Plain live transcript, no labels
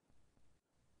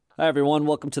Hi, everyone.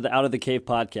 Welcome to the Out of the Cave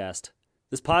podcast.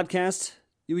 This podcast,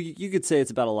 you could say it's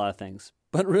about a lot of things,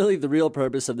 but really the real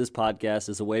purpose of this podcast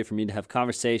is a way for me to have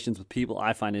conversations with people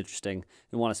I find interesting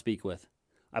and want to speak with.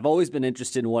 I've always been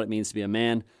interested in what it means to be a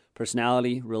man,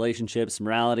 personality, relationships,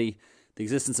 morality, the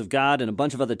existence of God, and a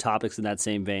bunch of other topics in that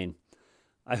same vein.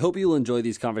 I hope you'll enjoy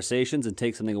these conversations and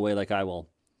take something away like I will.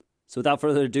 So without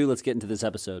further ado, let's get into this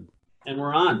episode. And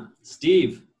we're on.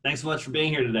 Steve, thanks so much for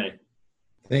being here today.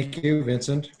 Thank you,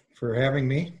 Vincent, for having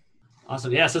me.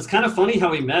 Awesome. Yeah, so it's kind of funny how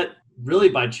we met really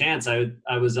by chance. I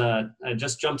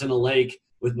just jumped in a lake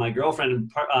with my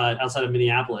girlfriend outside of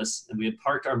Minneapolis, and we had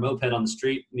parked our moped on the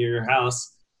street near your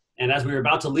house. And as we were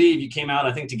about to leave, you came out,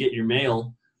 I think, to get your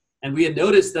mail. And we had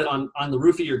noticed that on the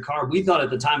roof of your car, we thought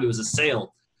at the time it was a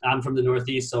sail. I'm from the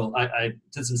Northeast, so I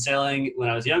did some sailing when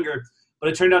I was younger, but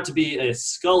it turned out to be a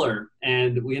sculler,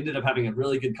 and we ended up having a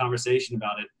really good conversation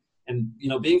about it. And, you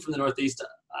know, being from the Northeast,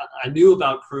 I knew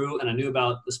about crew and I knew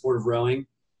about the sport of rowing,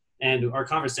 and our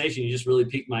conversation, you just really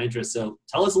piqued my interest. So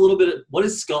tell us a little bit, what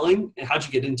is sculling and how'd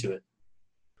you get into it?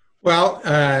 Well,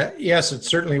 yes, it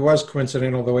certainly was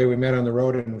coincidental the way we met on the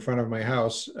road in front of my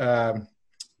house.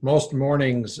 Most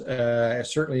mornings,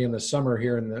 certainly in the summer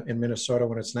here in Minnesota,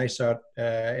 when it's nice out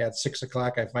at 6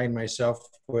 o'clock, I find myself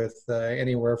with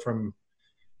anywhere from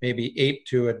maybe 8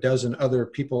 to a dozen other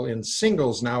people in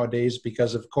singles nowadays.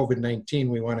 Because of COVID-19,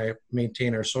 we want to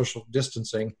maintain our social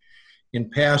distancing. In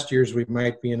past years, we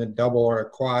might be in a double or a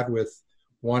quad with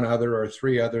one other or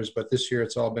three others, but this year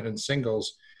it's all been in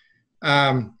singles.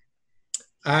 I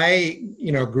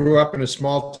grew up in a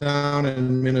small town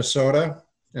in Minnesota.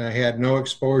 I had no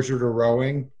exposure to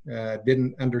rowing,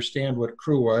 didn't understand what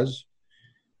crew was.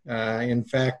 In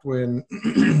fact, when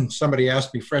somebody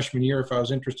asked me freshman year if I was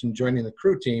interested in joining the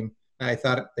crew team, I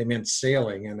thought they meant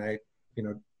sailing, and I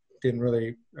didn't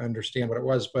really understand what it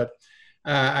was. But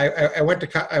I went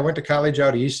to college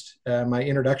out east. My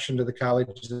introduction to the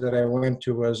college that I went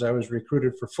to was I was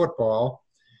recruited for football.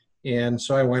 And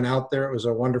so I went out there. It was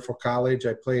a wonderful college.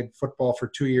 I played football for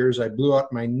 2 years. I blew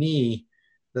out my knee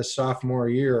the sophomore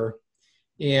year.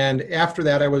 And after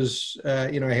that, I was,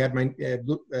 I had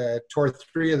tore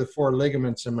 3 of the 4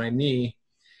 ligaments in my knee.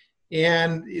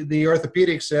 And the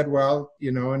orthopedic said, well,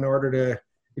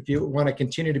 if you want to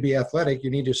continue to be athletic,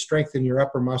 you need to strengthen your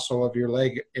upper muscle of your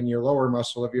leg and your lower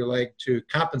muscle of your leg to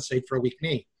compensate for a weak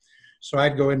knee. So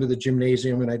I'd go into the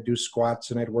gymnasium and I'd do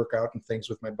squats and I'd work out and things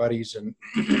with my buddies. And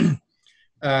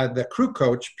the crew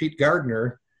coach, Pete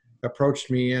Gardner,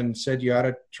 approached me and said, you ought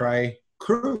to try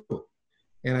crew.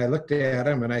 And I looked at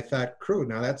him and I thought, crew,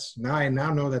 I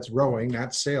now know that's rowing,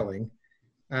 not sailing.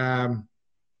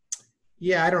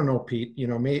 Yeah, I don't know, Pete,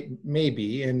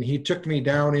 maybe. And he took me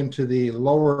down into the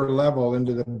lower level,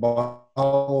 into the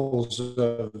bowels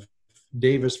of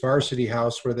Davis Varsity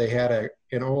House, where they had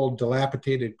an old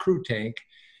dilapidated crew tank.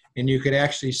 And you could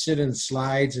actually sit in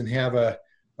slides and have a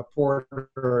port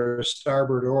or a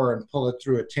starboard oar and pull it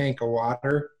through a tank of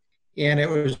water. And it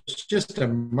was just a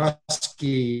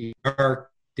musky, dark,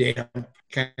 damp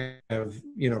kind of,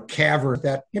 cavern.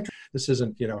 This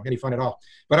isn't, any fun at all.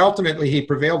 But ultimately, he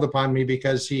prevailed upon me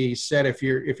because he said, if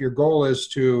your goal is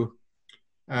to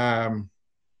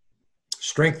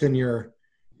strengthen your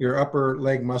upper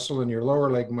leg muscle and your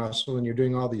lower leg muscle, and you're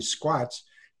doing all these squats,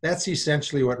 that's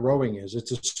essentially what rowing is.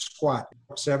 It's a squat.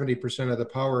 70% of the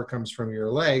power comes from your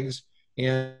legs.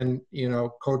 And,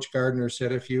 Coach Gardner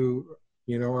said, if you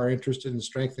are interested in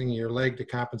strengthening your leg to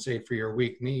compensate for your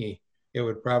weak knee, it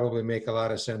would probably make a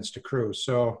lot of sense to crew.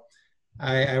 So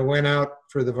I went out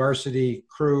for the varsity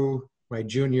crew my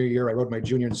junior year. I rowed my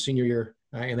junior and senior year,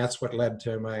 and that's what led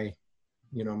to my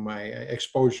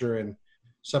exposure, and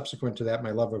subsequent to that,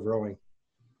 my love of rowing.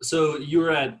 So you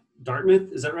were at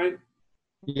Dartmouth, is that right?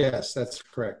 Yes, that's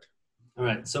correct. All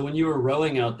right. So when you were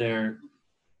rowing out there,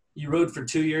 you rowed for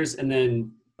 2 years, and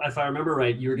then, if I remember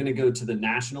right, you were going to go to the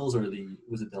nationals, or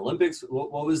was it the Olympics?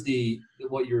 What was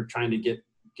what you were trying to get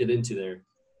into there?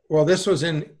 Well, this was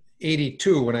in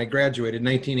 82 when I graduated,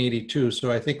 1982.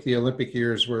 So I think the Olympic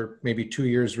years were maybe 2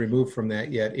 years removed from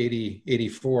that yet,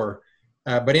 84.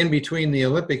 But in between the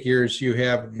Olympic years, you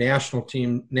have national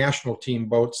team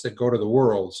boats that go to the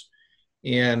Worlds.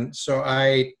 And so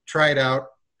I tried out,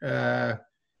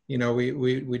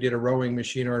 we did a rowing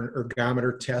machine or an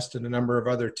ergometer test and a number of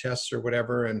other tests or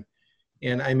whatever.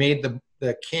 And I made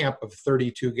the camp of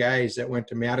 32 guys that went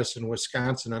to Madison,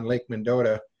 Wisconsin on Lake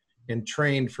Mendota and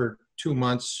trained for 2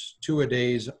 months,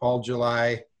 2-a-days, all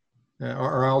July,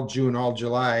 or all June, all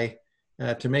July,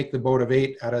 to make the boat of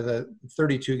 8 out of the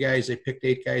 32 guys. They picked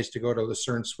 8 guys to go to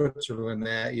Lucerne, Switzerland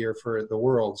that year for the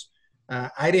Worlds.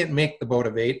 I didn't make the boat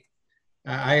of 8.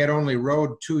 I had only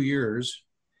rowed 2 years.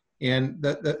 And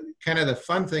the kind of the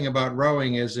fun thing about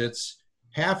rowing is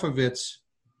half of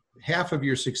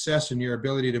your success and your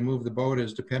ability to move the boat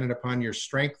is dependent upon your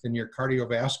strength and your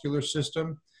cardiovascular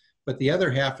system, but the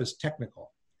other half is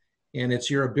technical. And it's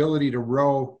your ability to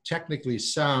row technically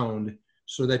sound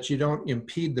so that you don't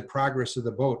impede the progress of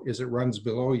the boat as it runs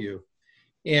below you.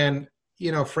 And,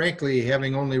 frankly,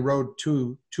 having only rowed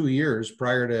two years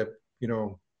prior to,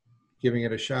 giving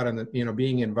it a shot on the,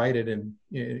 being invited and,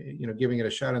 giving it a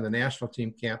shot on the national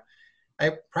team camp,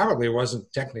 I probably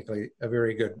wasn't technically a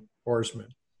very good oarsman.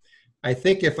 I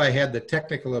think if I had the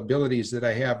technical abilities that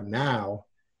I have now,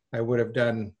 I would have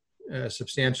done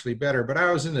substantially better. But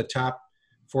I was in the top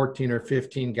 14 or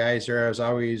 15 guys there. I was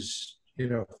always,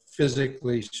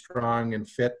 physically strong and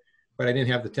fit, but I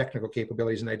didn't have the technical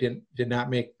capabilities, and I did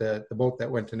not make the boat that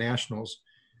went to nationals.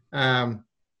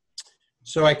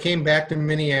 So I came back to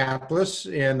Minneapolis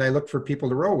and I looked for people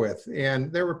to row with.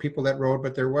 And there were people that rowed,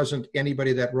 but there wasn't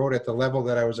anybody that rowed at the level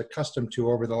that I was accustomed to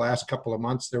over the last couple of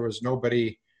months. There was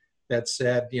nobody that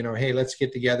said, hey, let's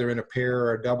get together in a pair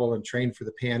or a double and train for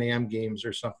the Pan Am Games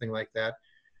or something like that.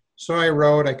 So I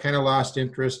rowed. I kind of lost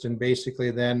interest and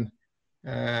basically then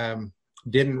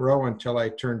didn't row until I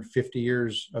turned 50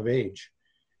 years of age,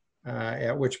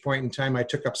 at which point in time I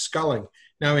took up sculling.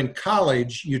 Now in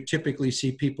college, you typically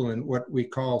see people in what we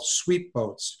call sweep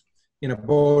boats, in a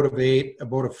boat of 8, a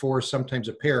boat of 4, sometimes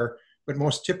a pair, but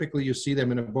most typically you see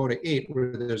them in a boat of 8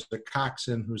 where there's a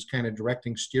coxswain who's kind of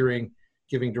directing, steering,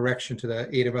 giving direction to the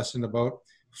 8 of us in the boat.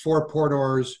 4 port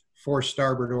oars, 4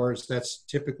 starboard oars, that's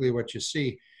typically what you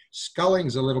see.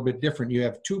 Sculling's a little bit different. You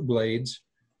have 2 blades,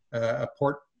 a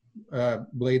port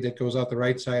blade that goes out the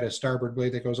right side, a starboard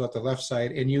blade that goes out the left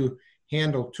side, and you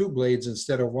handle 2 blades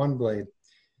instead of 1 blade.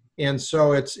 And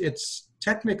so it's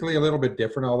technically a little bit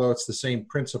different, although it's the same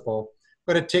principle,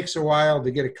 but it takes a while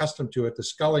to get accustomed to it. The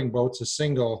sculling boats, a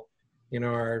single,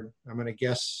 are, I'm going to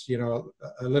guess, a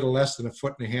little less than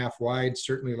 1.5 feet wide,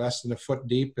 certainly less than 1 foot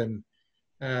deep, and,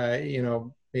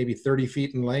 maybe 30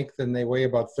 feet in length, and they weigh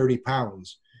about 30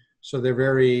 pounds. So they're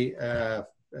very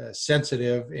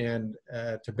sensitive and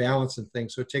to balance and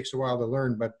things. So it takes a while to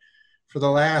learn. But for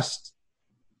the last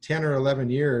 10 or 11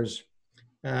 years,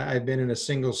 I've been in a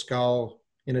single scull,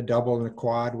 in a double, and a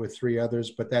quad with 3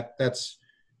 others. But that's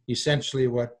essentially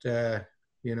what,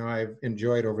 I've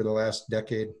enjoyed over the last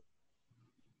decade.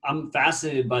 I'm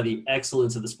fascinated by the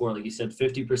excellence of the sport. Like you said,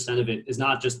 50% of it is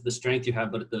not just the strength you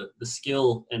have, but the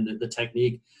skill and the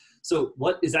technique. So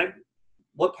what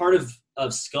part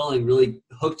of sculling really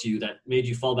hooked you that made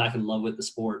you fall back in love with the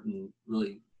sport and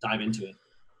really dive into it?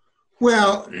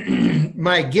 Well,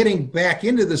 my getting back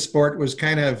into the sport was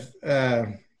kind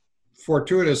of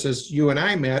fortuitous as you and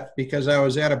I met, because I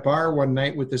was at a bar one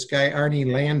night with this guy,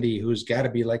 Arnie Landy, who's got to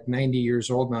be like 90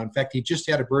 years old now. In fact, he just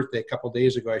had a birthday a couple of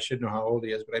days ago. I should know how old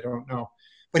he is, but I don't know.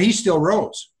 But he still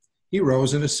rows. He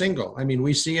rows in a single. I mean,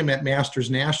 we see him at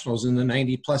Masters Nationals in the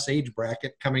 90-plus age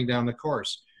bracket coming down the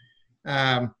course.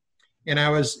 And I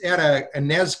was at a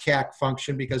NESCAC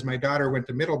function because my daughter went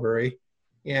to Middlebury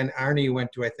and Arnie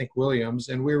went to, I think, Williams.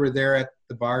 And we were there at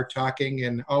the bar talking,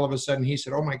 and all of a sudden he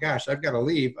said, "Oh my gosh, I've got to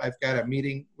leave. I've got a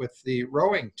meeting with the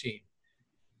rowing team."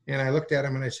 And I looked at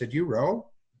him and I said, "You row?"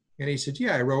 And he said,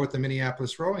 "Yeah, I row at the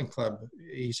Minneapolis Rowing Club."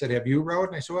 He said, "Have you rowed?"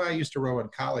 And I said, "Well, I used to row in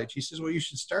college." He says, "Well, you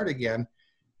should start again."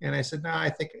 And I said, "No, I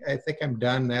think I'm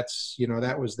done. That's,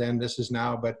 that was then, this is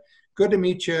now, but good to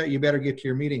meet you. You better get to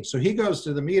your meeting." So he goes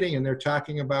to the meeting and they're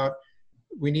talking about,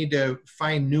 we need to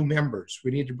find new members.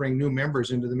 We need to bring new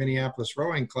members into the Minneapolis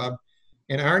Rowing Club.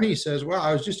 And Arnie says, "Well,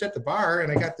 I was just at the bar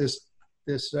and I got this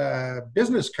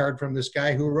business card from this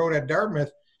guy who rowed at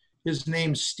Dartmouth. His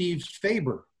name's Steve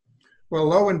Faber." Well,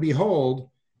 lo and behold,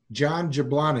 John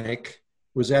Jablonec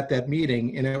was at that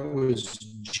meeting, and it was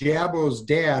Jabo's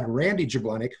dad, Randy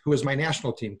Jablonec, who was my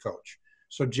national team coach.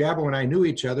 So Jabo and I knew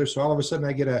each other. So all of a sudden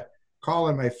I get a call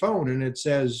on my phone and it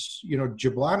says,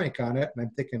 Jablonec on it. And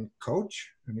I'm thinking, coach?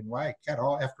 I mean, why?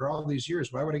 God, after all these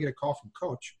years, why would I get a call from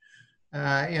coach?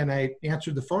 And I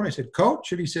answered the phone. I said,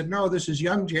 "Coach?" And he said, "No, this is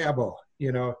young Jabo.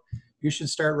 You should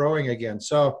start rowing again."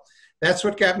 So that's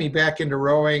what got me back into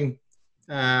rowing.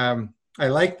 I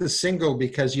like the single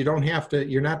because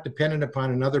you're not dependent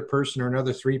upon another person or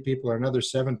another 3 people or another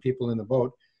 7 people in the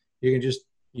boat. You can just,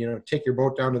 take your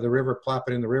boat down to the river, plop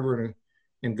it in the river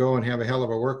and go and have a hell of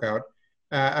a workout.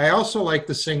 I also like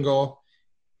the single.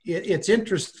 It's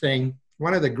interesting.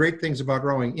 One of the great things about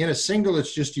rowing, in a single,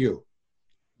 it's just you.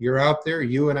 You're out there,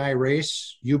 you and I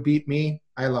race, you beat me,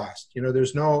 I lost.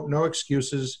 There's no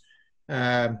excuses.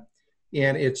 And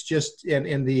it's just,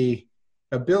 and the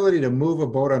ability to move a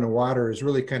boat on the water is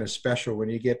really kind of special when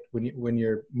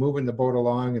you're moving the boat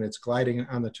along and it's gliding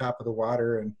on the top of the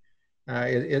water, and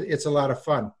it's a lot of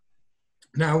fun.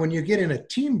 Now, when you get in a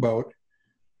team boat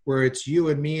where it's you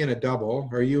and me in a double,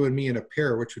 or you and me in a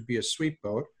pair, which would be a sweep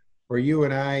boat, or you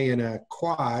and I in a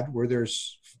quad where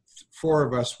there's four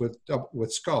of us with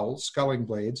sculling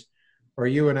blades, or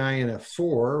you and I in a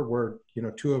four where, you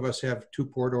know, two of us have two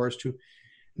port oars,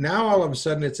 now all of a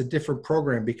sudden it's a different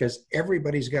program because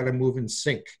everybody's got to move in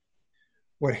sync.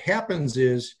 What happens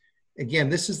is, again,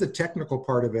 this is the technical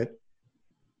part of it.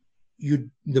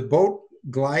 The boat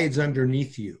glides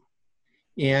underneath you.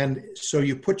 And so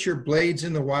you put your blades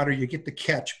in the water, you get the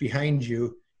catch behind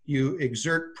you, you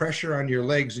exert pressure on your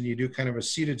legs and you do kind of a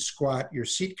seated squat, your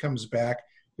seat comes back,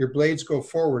 your blades go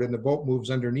forward and the boat moves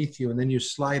underneath you, and then you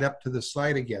slide up to the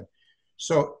slide again.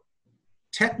 So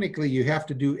technically you have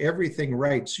to do everything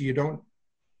right so you don't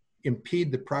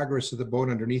impede the progress of the boat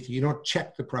underneath you. You don't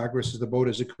check the progress of the boat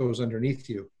as it goes underneath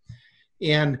you.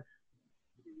 And,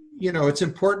 you know, it's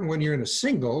important when you're in a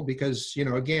single because, you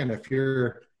know, again, if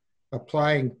you're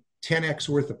applying 10x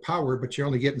worth of power, but you're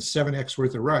only getting 7x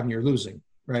worth of run, you're losing,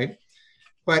 right?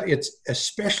 But it's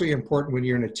especially important when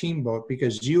you're in a team boat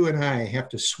because you and I have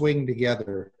to swing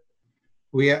together.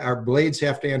 Our blades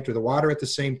have to enter the water at the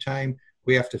same time.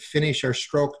 We have to finish our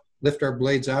stroke, lift our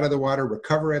blades out of the water,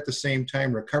 recover at the same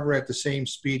time, recover at the same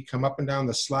speed, come up and down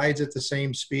the slides at the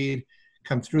same speed,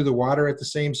 come through the water at the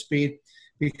same speed.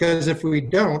 Because if we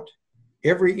don't,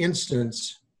 every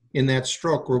instance in that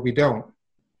stroke where we don't,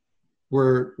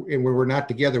 where we're not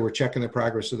together, we're checking the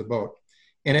progress of the boat.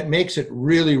 And it makes it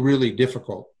really, really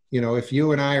difficult. You know, if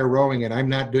you and I are rowing and I'm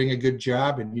not doing a good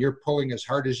job and you're pulling as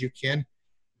hard as you can,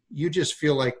 you just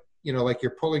feel like, you know, like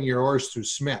you're pulling your oars through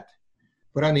cement.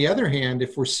 But on the other hand,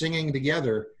 if we're singing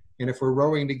together and if we're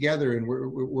rowing together and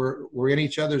we're in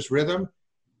each other's rhythm,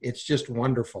 it's just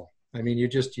wonderful. I mean, you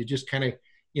just kind of,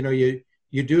 you know,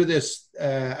 you do this.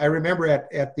 I remember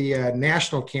at the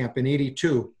national camp in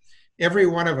 '82, every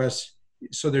one of us,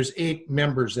 so there's 8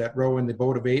 members that row in the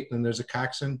boat of 8, and there's a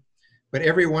coxswain, but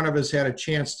every one of us had a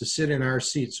chance to sit in our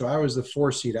seat. So I was the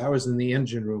 4 seat, I was in the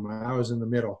engine room, I was in the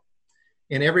middle.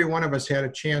 And every one of us had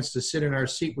a chance to sit in our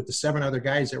seat with the 7 other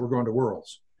guys that were going to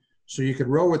Worlds. So you could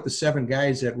row with the 7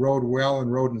 guys that rowed well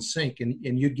and rowed in sync, and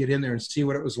you'd get in there and see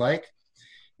what it was like.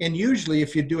 And usually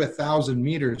if you do 1,000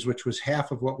 meters, which was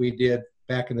half of what we did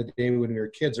back in the day when we were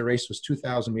kids, a race was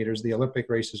 2,000 meters. The Olympic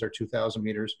races are 2,000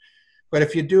 meters. But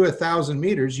if you do 1,000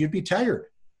 meters, you'd be tired.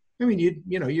 I mean,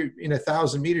 you're in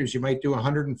 1,000 meters, you might do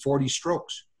 140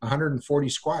 strokes, 140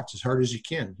 squats as hard as you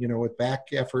can, you know, with back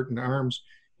effort and arms.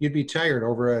 You'd be tired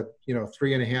over a,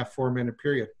 3.5, 4 minute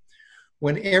period.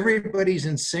 When everybody's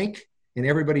in sync and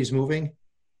everybody's moving,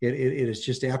 it is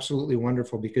just absolutely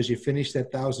wonderful because you finish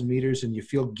that 1,000 meters and you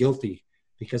feel guilty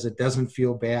because it doesn't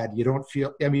feel bad. You don't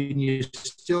feel, I mean, you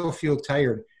still feel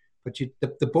tired, but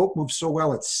the boat moves so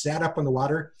well, it's sat up on the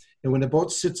water. And when the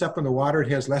boat sits up in the water,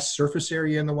 it has less surface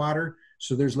area in the water.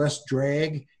 So there's less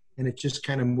drag and it just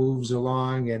kind of moves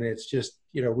along. And it's just,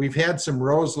 we've had some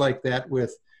rows like that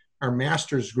with our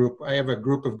masters group. I have a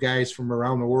group of guys from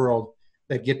around the world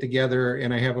that get together,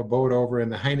 and I have a boat over in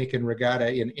the Heineken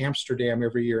Regatta in Amsterdam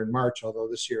every year in March, although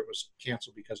this year it was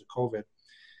canceled because of COVID.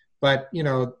 But,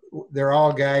 they're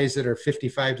all guys that are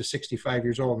 55 to 65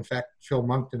 years old. In fact, Phil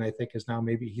Monkton, I think, is now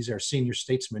he's our senior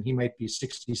statesman. He might be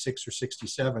 66 or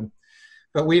 67.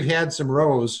 But we've had some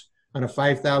rows on a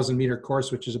 5,000 meter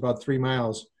course, which is about 3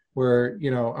 miles, where,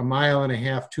 1.5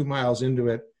 miles, 2 miles into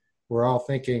it, we're all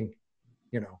thinking,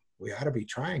 we ought to be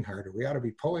trying harder. We ought to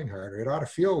be pulling harder. It ought to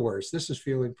feel worse. This is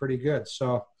feeling pretty good.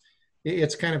 So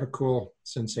it's kind of a cool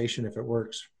sensation if it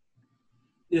works.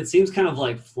 It seems kind of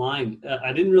like flying.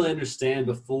 I didn't really understand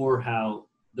before how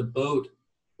the boat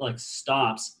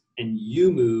stops and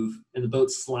you move and the boat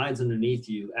slides underneath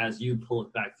you as you pull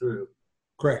it back through.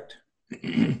 Correct.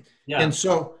 Yeah. And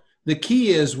so the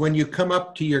key is when you come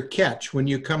up to your catch, when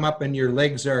you come up and your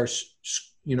legs are,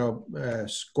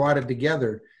 squatted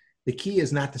together, the key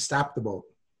is not to stop the boat.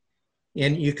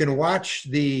 And you can watch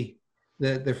the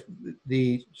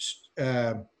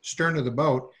stern of the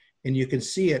boat, and you can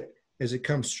see it as it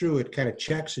comes through. It kind of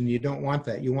checks, and you don't want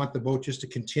that. You want the boat just to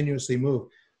continuously move.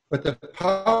 But the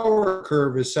power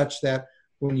curve is such that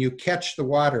when you catch the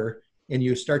water and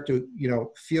you start to,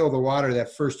 feel the water,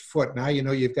 that first foot, now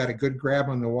you've got a good grab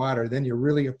on the water. Then you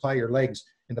really apply your legs,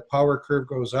 and the power curve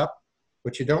goes up.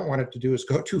 What you don't want it to do is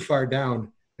go too far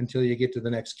down until you get to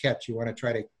the next catch. You want to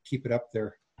try to keep it up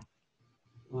there.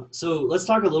 So let's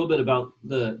talk a little bit about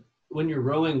when you're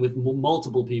rowing with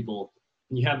multiple people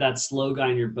and you have that slow guy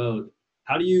in your boat,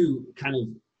 how do you kind of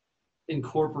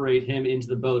incorporate him into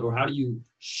the boat, or how do you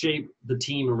shape the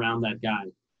team around that guy?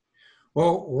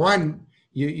 Well, one,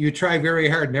 you try very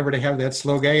hard never to have that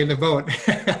slow guy in the boat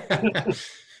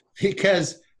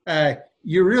because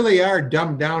you really are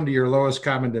dumbed down to your lowest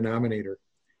common denominator.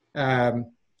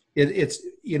 It's,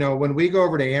 when we go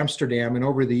over to Amsterdam, and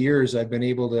over the years, I've been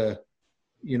able to,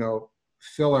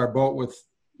 fill our boat with,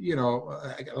 a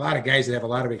lot of guys that have a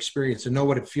lot of experience and know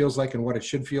what it feels like and what it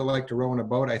should feel like to row in a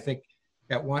boat. I think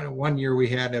at one year we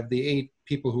had, of the 8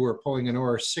 people who were pulling an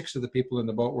oar, 6 of the people in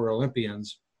the boat were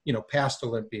Olympians, past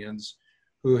Olympians,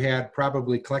 who had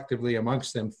probably collectively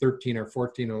amongst them 13 or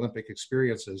 14 Olympic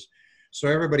experiences. So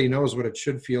everybody knows what it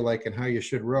should feel like and how you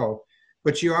should row.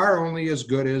 But you are only as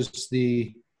good as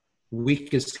the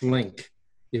weakest link,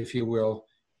 if you will,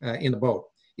 in the boat.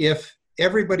 If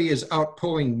everybody is out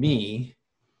pulling me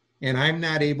and I'm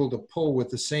not able to pull with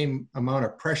the same amount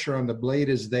of pressure on the blade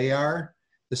as they are,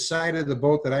 the side of the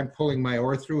boat that I'm pulling my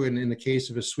oar through, and in the case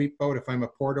of a sweep boat, if I'm a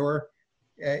port oar,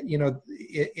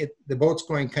 the boat's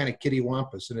going kind of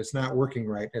kittywampus and it's not working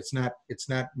right. It's not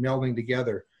melding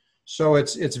together. So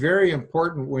it's very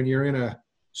important when you're in a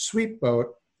sweep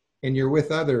boat and you're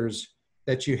with others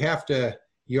that you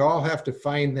all have to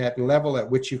find that level at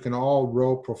which you can all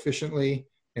row proficiently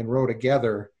and row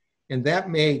together. And that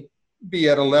may be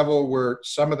at a level where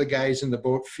some of the guys in the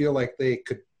boat feel like they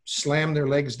could slam their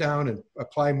legs down and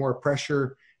apply more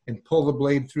pressure and pull the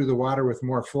blade through the water with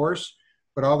more force.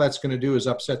 But all that's going to do is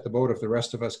upset the boat if the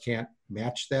rest of us can't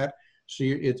match that. So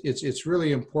it's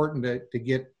really important to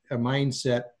get a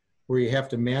mindset where you have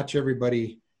to match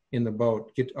everybody in the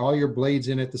boat, get all your blades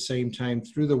in at the same time,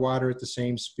 through the water at the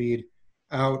same speed,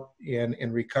 out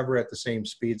and recover at the same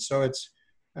speed. So it's,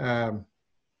 that's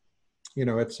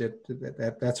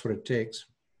what it takes.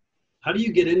 How do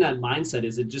you get in that mindset?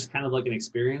 Is it just kind of like an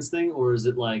experience thing, or is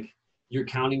it like you're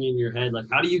counting in your head? Like,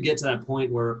 how do you get to that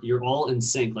point where you're all in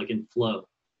sync, like in flow?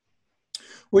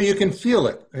 Well, you can feel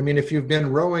it. I mean, if you've been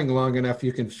rowing long enough,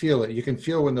 you can feel it. You can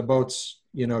feel when the boat's,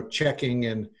 checking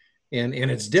and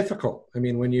it's difficult. I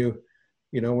mean, when you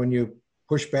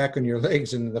push back on your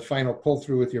legs and the final pull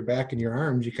through with your back and your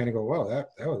arms, you kind of go, "Well, that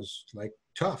was like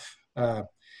tough." And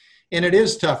it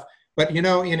is tough. But, in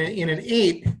an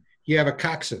 8, you have a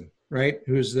coxswain, right?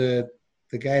 Who's the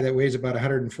guy that weighs about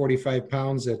 145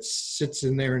 pounds that sits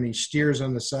in there and he steers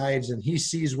on the sides and he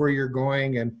sees where you're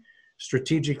going, and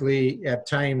strategically at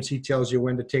times he tells you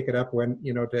when to take it up, when,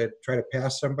 to try to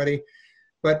pass somebody.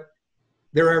 But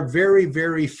there are very,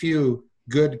 very few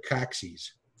good coxies.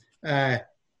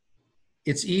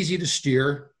 It's easy to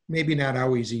steer, maybe not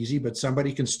always easy, but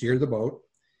somebody can steer the boat.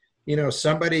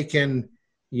 Somebody can,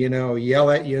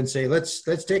 yell at you and say, let's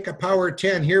take a power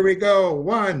 10. Here we go.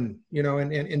 1,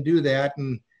 and do that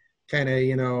and kind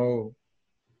of,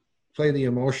 play the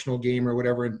emotional game or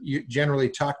whatever. And you generally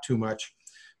talk too much.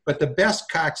 But the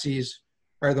best coxies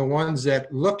are the ones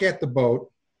that look at the boat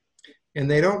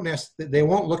and they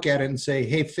won't look at it and say,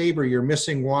 "Hey, Faber, you're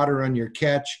missing water on your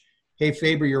catch. Hey,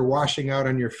 Faber, you're washing out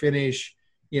on your finish.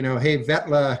 Hey,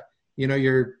 Vetla,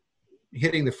 you're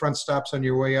hitting the front stops on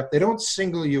your way up." They don't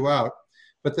single you out,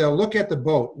 but they'll look at the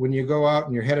boat when you go out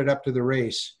and you're headed up to the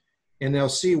race, and they'll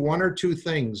see 1 or 2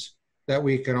 things that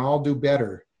we can all do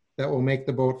better that will make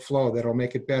the boat flow, that'll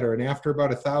make it better. And after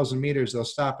about 1,000 meters, they'll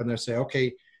stop and they'll say,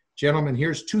 "Okay, gentlemen,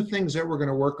 here's 2 things that we're going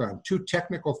to work on, 2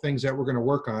 technical things that we're going to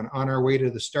work on our way to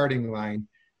the starting line."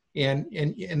 And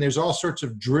there's all sorts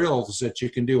of drills that you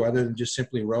can do other than just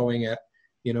simply rowing at,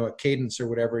 a cadence or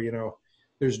whatever.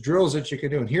 There's drills that you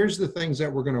can do. And here's the things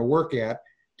that we're going to work at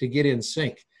to get in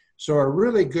sync. So a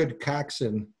really good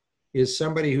coxswain is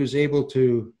somebody who's able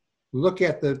to look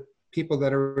at the people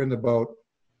that are in the boat,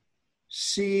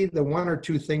 see the 1 or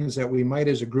 2 things that we might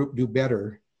as a group do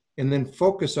better, and then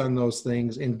focus on those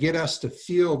things and get us to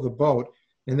feel the boat.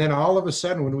 And then all of a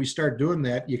sudden, when we start doing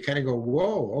that, you kind of go,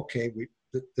 "Whoa, okay,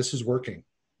 this is working,"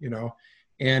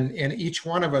 and each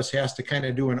one of us has to kind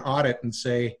of do an audit and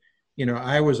say,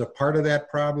 I was a part of that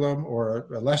problem or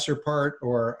a lesser part,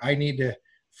 or I need to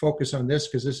focus on this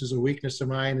because this is a weakness of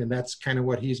mine. And that's kind of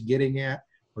what he's getting at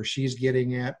or she's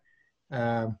getting at.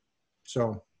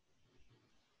 So.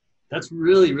 That's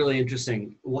really, really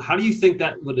interesting. Well, how do you think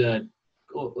that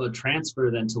would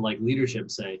transfer then to like leadership,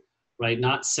 say, right?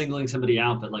 Not singling somebody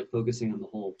out, but like focusing on the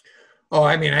whole. Oh,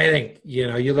 I mean, I think,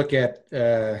 you look at,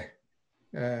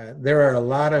 there are a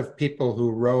lot of people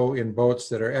who row in boats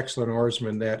that are excellent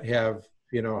oarsmen that have,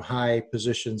 high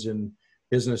positions in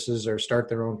businesses or start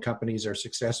their own companies, are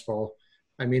successful.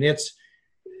 I mean, it's,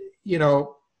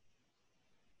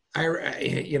 I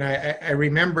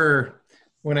remember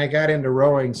when I got into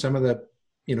rowing, some of the,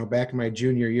 back in my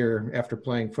junior year after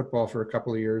playing football for a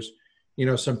couple of years,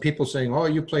 some people saying, oh,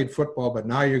 you played football, but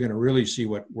now you're going to really see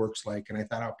what works like. And I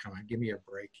thought, oh, come on, give me a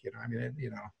break.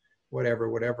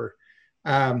 Whatever.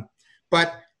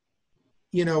 But,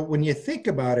 when you think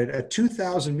about it, a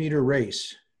 2,000 meter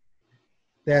race,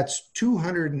 that's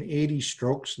 280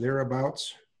 strokes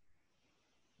thereabouts,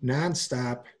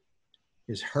 nonstop,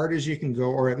 as hard as you can go,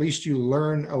 or at least you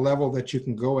learn a level that you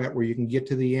can go at where you can get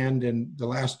to the end and the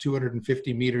last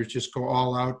 250 meters just go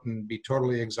all out and be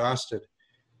totally exhausted.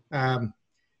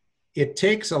 It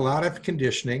takes a lot of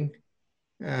conditioning.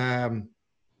 I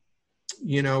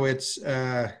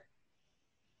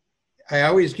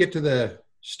always get to the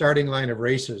starting line of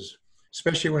races,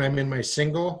 especially when I'm in my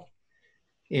single.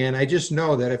 And I just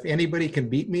know that if anybody can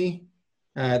beat me,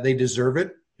 they deserve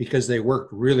it because they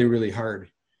worked really, really hard.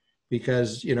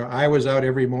 Because, I was out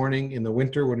every morning in the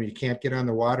winter when we can't get on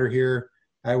the water here.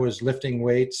 I was lifting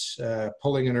weights,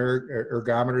 pulling an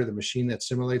ergometer, the machine that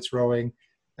simulates rowing.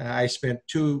 I spent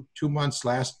two months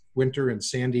last winter in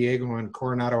San Diego on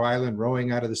Coronado Island,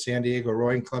 rowing out of the San Diego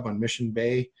Rowing Club on Mission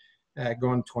Bay,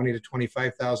 going 20 to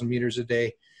 25,000 meters a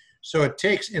day. So it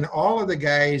takes, and all of the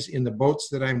guys in the boats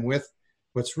that I'm with,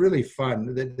 what's really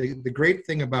fun, the great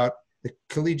thing about the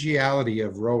collegiality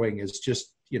of rowing is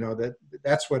just,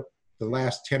 that's what the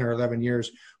last 10 or 11 years,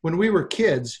 when we were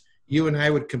kids, you and I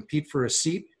would compete for a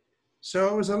seat. So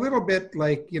it was a little bit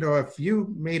like, if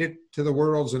you made it to the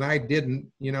Worlds and I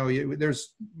didn't,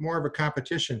 there's more of a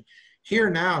competition.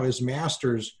 Here now as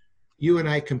masters, you and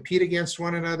I compete against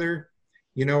one another.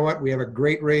 You know what? We have a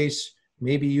great race.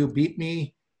 Maybe you beat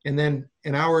me. And then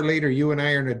an hour later, you and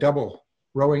I are in a double,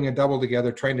 rowing a double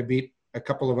together, trying to beat a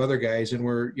couple of other guys. And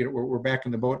we're back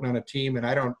in the boat and on a team. And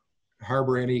I don't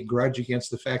harbor any grudge against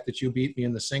the fact that you beat me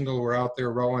in the single. We're out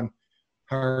there rowing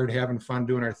hard, having fun,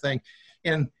 doing our thing.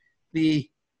 And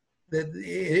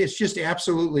it's just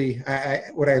absolutely,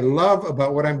 what I love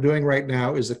about what I'm doing right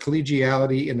now is the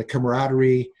collegiality and the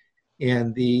camaraderie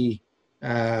and the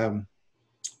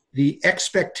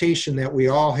expectation that we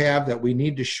all have that we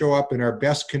need to show up in our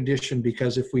best condition,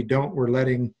 because if we don't, we're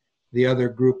letting the other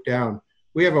group down.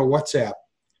 We have a WhatsApp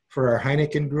for our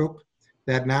Heineken group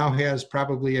that now has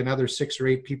probably another 6 or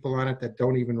 8 people on it that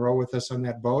don't even row with us on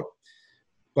that boat.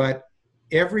 But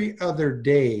every other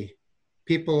day,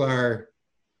 people are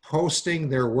posting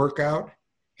their workout.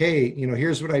 Hey,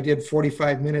 here's what I did,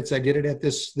 45 minutes. I did it at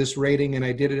this rating, and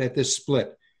I did it at this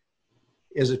split.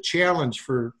 As a challenge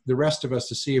for the rest of us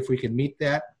to see if we can meet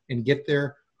that and get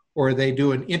there, or they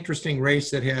do an interesting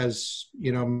race that has,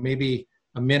 maybe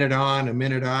a minute on, a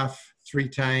minute off 3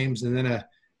 times, and then a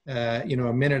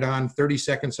minute on, 30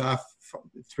 seconds off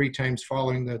 3 times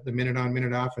following the minute on,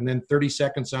 minute off, and then 30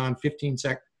 seconds on, 15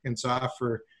 seconds off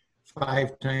for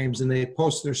 5 times, and they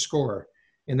post their score.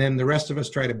 And then the rest of us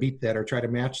try to beat that or try to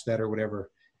match that or whatever.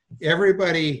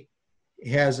 Everybody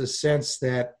has a sense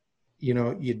that,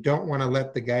 you don't want to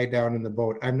let the guy down in the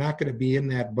boat. I'm not going to be in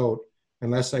that boat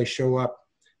unless I show up.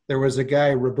 There was a guy,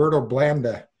 Roberto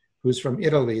Blanda, who's from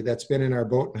Italy, that's been in our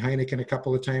boat in Heineken a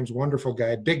couple of times. Wonderful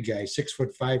guy, big guy,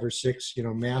 6'5" or 6",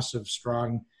 massive,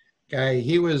 strong guy.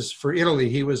 He was, for Italy,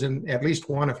 he was in at least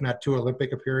 1, if not 2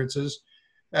 Olympic appearances.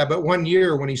 But one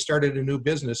year when he started a new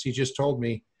business, he just told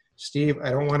me, Steve, I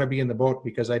don't want to be in the boat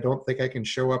because I don't think I can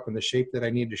show up in the shape that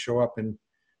I need to show up and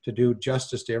to do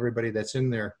justice to everybody that's in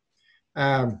there.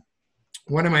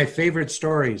 One of my favorite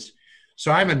stories.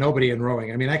 So I'm a nobody in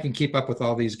rowing. I mean, I can keep up with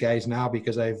all these guys now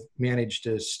because I've managed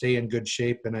to stay in good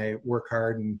shape and I work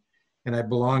hard and I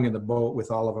belong in the boat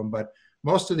with all of them. But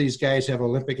most of these guys have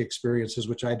Olympic experiences,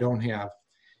 which I don't have.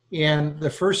 And the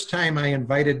first time I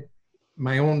invited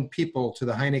my own people to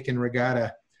the Heineken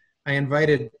Regatta, I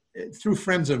invited, through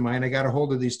friends of mine, I got a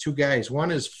hold of these 2 guys.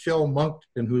 One is Phil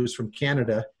Monkton, who's from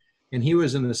Canada, and he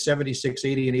was in the 76,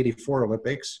 80, and 84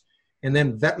 Olympics. And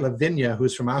then Vetle Vinja,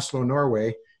 who's from Oslo,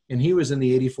 Norway, and he was in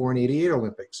the 84 and 88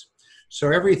 Olympics.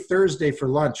 So every Thursday for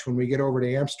lunch, when we get over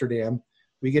to Amsterdam,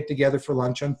 we get together for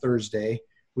lunch on Thursday.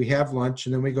 We have lunch,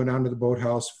 and then we go down to the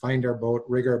boathouse, find our boat,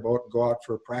 rig our boat, and go out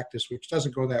for a practice, which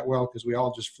doesn't go that well because we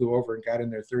all just flew over and got in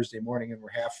there Thursday morning and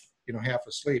we're half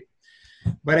asleep.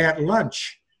 But at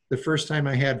lunch, the first time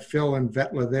I had Phil and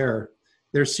Vetle there,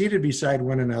 they're seated beside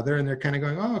one another, and they're kind of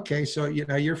going, oh, okay, so,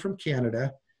 you're from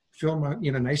Canada. Phil,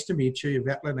 nice to meet you.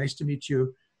 Vetle, nice to meet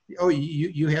you. Oh,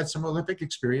 you had some Olympic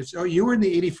experience. Oh, you were in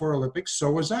the 84 Olympics.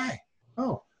 So was I.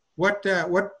 Oh, what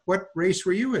race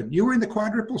were you in? You were in the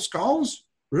quadruple sculls?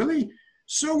 Really?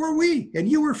 So were we. And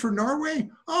you were for Norway?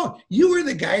 Oh, you were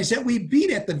the guys that we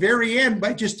beat at the very end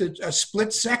by just a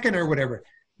split second or whatever.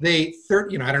 I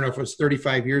don't know if it was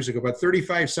 35 years ago, but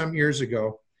 35 some years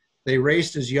ago, they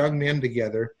raced as young men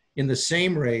together in the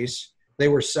same race. They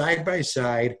were side by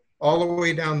side, all the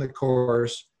way down the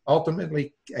course.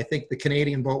 Ultimately, I think the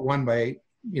Canadian boat won by,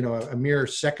 a mere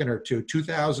second or two,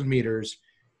 2,000 meters.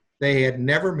 They had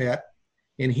never met.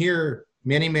 And here,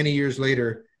 many, many years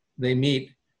later, they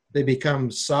meet. They become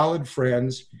solid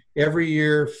friends. Every other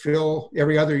year, Phil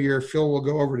will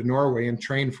go over to Norway and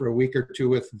train for a week or two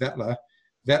with Vetle.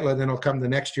 Vetle then will come the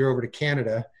next year over to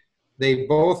Canada. They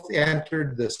both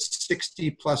entered the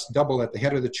 60-plus double at the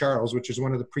head of the Charles, which is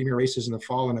one of the premier races in the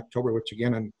fall in October, which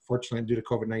again, unfortunately, due to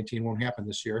COVID-19, won't happen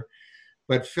this year.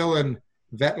 But Phil and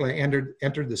Vetle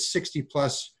entered the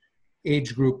 60-plus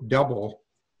age group double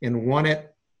and won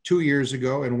it 2 years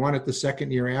ago and won it the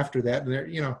second year after that.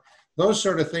 And those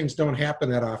sort of things don't happen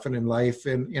that often in life.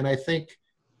 And I think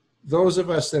those of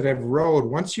us that have rowed,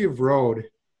 once you've rowed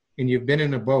and you've been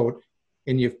in a boat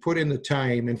and you've put in the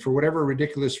time, and for whatever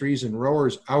ridiculous reason,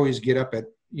 rowers always get up at,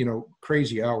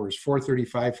 crazy hours,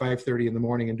 4:35, 5:30 in the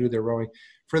morning and do their rowing.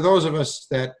 For those of us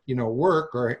that,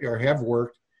 work or have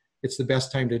worked, it's the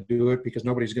best time to do it because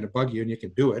nobody's going to bug you and you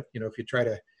can do it. If you try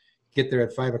to get there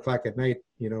at 5 o'clock at night,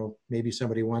 maybe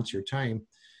somebody wants your time.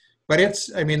 But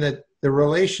the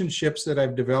relationships that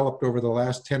I've developed over the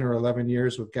last 10 or 11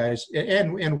 years with guys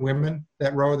and women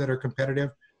that row that are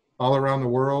competitive all around the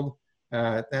world,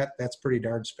 that's pretty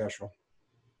darn special.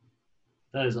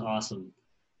 That is awesome.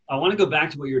 I want to go back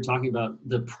to what you were talking about,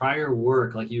 the prior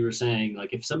work, like you were saying,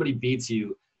 like if somebody beats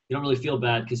you, you don't really feel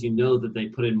bad because you know that they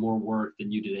put in more work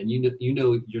than you did. And you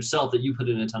know yourself that you put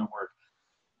in a ton of work.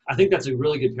 I think that's a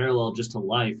really good parallel just to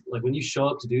life. Like when you show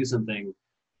up to do something,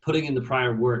 putting in the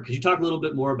prior work. Could you talk a little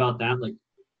bit more about that? Like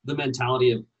the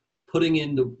mentality of putting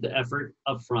in the effort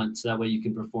up front so that way you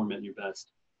can perform at your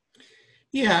best.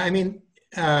 Yeah. I made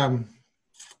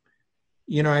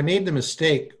the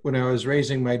mistake when I was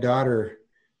raising my daughter,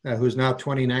 who's now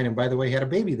 29, and by the way, had a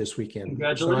baby this weekend.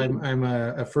 Congratulations. So I'm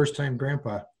a first-time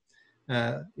grandpa,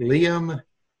 Liam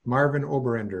Marvin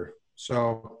Oberender.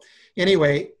 So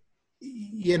anyway,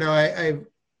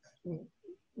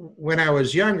 when I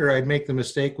was younger, I'd make the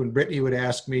mistake when Brittany would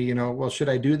ask me, well, should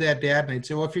I do that, Dad? And I'd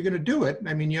say, well, if you're going to do it,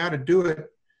 you ought to do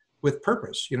it with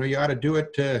purpose. You ought to do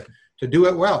it to do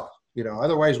it well.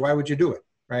 Otherwise, why would you do it,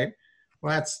 right?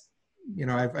 Well, that's,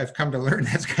 I've come to learn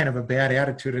that's kind of a bad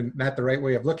attitude and not the right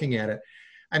way of looking at it.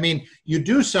 You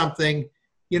do something,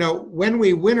 when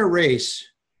we win a race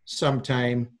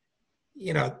sometime,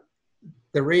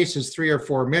 the race is 3 or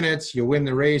 4 minutes, you win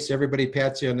the race, everybody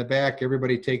pats you on the back,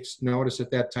 everybody takes notice at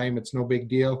that time, it's no big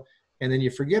deal, and then you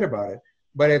forget about it.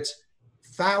 But it's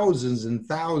thousands and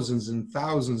thousands and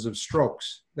thousands of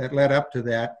strokes that led up to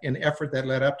that and effort that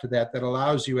led up to that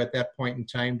allows you at that point in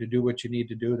time to do what you need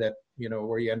to do that,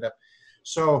 where you end up.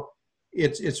 So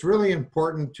it's really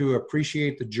important to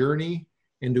appreciate the journey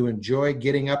and to enjoy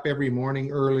getting up every morning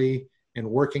early and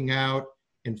working out.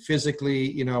 And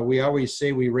physically, we always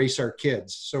say we race our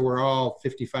kids. So we're all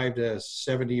 55 to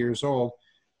 70 years old,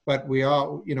 but we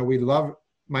all, we love,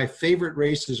 my favorite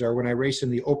races are when I race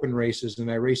in the open races and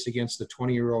I race against the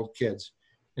 20-year-old kids.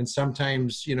 And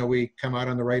sometimes, we come out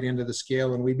on the right end of the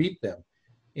scale and we beat them.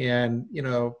 And,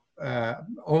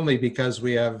 only because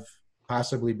we have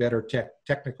possibly better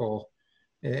technical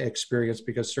experience,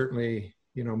 because certainly,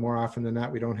 more often than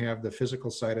not, we don't have the physical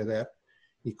side of that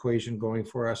equation going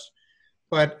for us.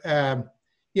 But,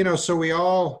 so we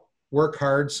all work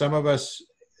hard. Some of us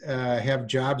have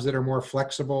jobs that are more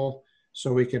flexible,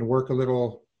 so we can work a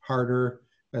little harder.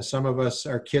 Some of us,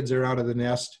 our kids are out of the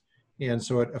nest, and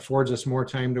so it affords us more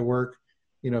time to work.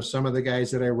 Some of the guys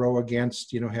that I row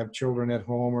against, have children at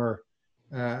home or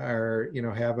are,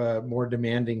 have a more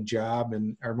demanding job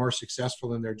and are more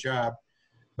successful in their job.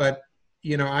 But,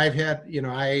 I've had,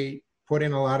 I put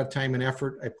in a lot of time and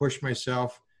effort. I pushed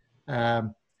myself.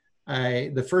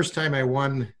 The first time I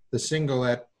won the single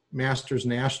at Masters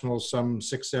Nationals some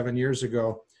 6-7 years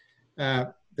ago,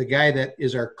 the guy that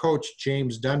is our coach,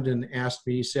 James Dundon, asked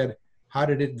me, he said, how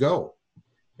did it go?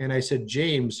 And I said,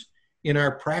 James, in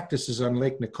our practices on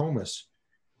Lake Nokomis,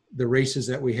 the races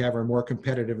that we have are more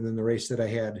competitive than the race that I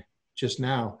had just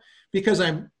now, because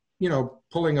I'm,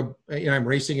 I'm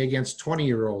racing against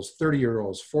 20-year-olds,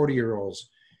 30-year-olds, 40-year-olds.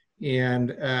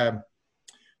 And,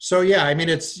 so, yeah,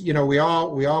 it's, we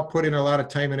all put in a lot of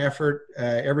time and effort.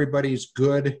 Everybody's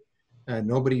good.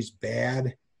 Nobody's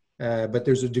bad. But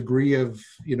there's a degree of,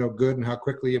 good and how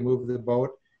quickly you move the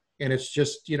boat. And it's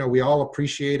just, we all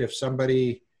appreciate if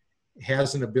somebody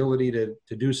has an ability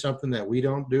to do something that we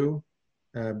don't do,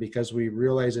 because we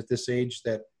realize at this age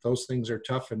that those things are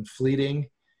tough and fleeting.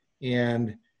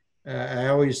 And I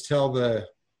always tell the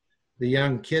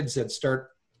young kids that start,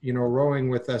 rowing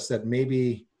with us that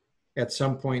maybe at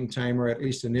some point in time, or at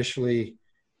least initially,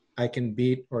 I can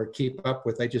beat or keep up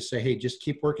with. I just say, hey, just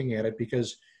keep working at it,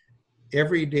 because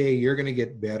every day you're going to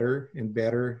get better and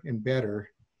better and better.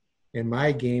 And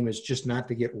my game is just not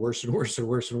to get worse and worse and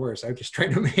worse and worse. I'm just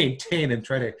trying to maintain and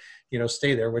try to,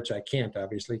 stay there, which I can't,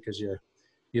 obviously, because you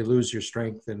lose your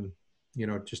strength, and,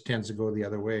 it just tends to go the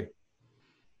other way.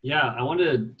 Yeah, I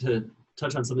wanted to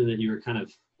touch on something that you were kind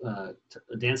of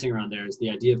dancing around there, is the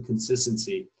idea of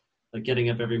consistency, like getting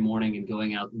up every morning and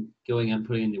going out and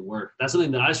putting in the work. That's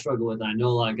something that I struggle with. And I know a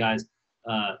lot of guys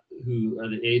who are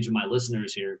the age of my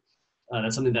listeners here.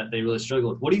 That's something that they really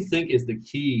struggle with. What do you think is the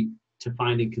key to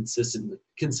finding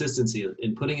consistency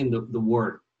in putting in the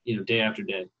work, day after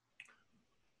day?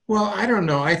 Well, I don't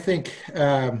know. I think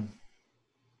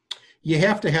you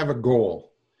have to have a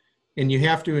goal, and you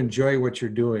have to enjoy what you're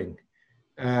doing.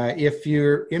 If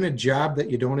you're in a job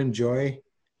that you don't enjoy,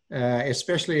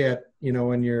 especially at,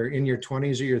 when you're in your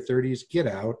 20s or your 30s, get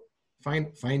out,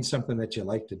 find something that you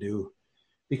like to do.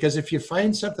 Because if you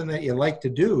find something that you like to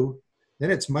do, then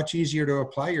it's much easier to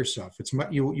apply yourself.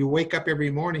 You wake up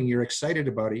every morning, you're excited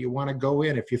about it. You want to go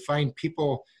in. If you find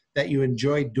people that you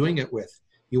enjoy doing it with,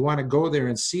 you want to go there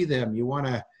and see them. You want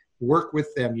to work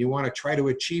with them. You want to try to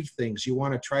achieve things. You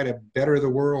want to try to better the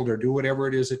world or do whatever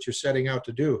it is that you're setting out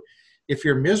to do. If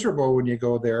you're miserable when you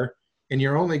go there and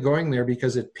you're only going there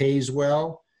because it pays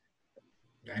well,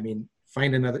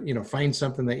 find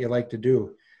something that you like to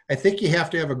do. I think you have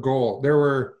to have a goal. There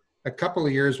were a couple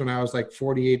of years when I was like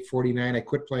 48, 49, I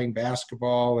quit playing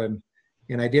basketball and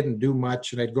I didn't do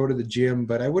much, and I'd go to the gym,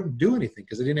 but I wouldn't do anything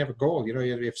because I didn't have a goal.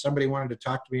 If somebody wanted to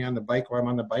talk to me on the bike while I'm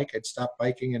on the bike, I'd stop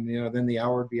biking, and, then the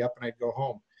hour would be up and I'd go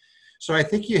home. So I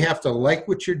think you have to like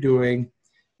what you're doing,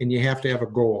 and you have to have a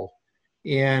goal.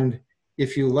 And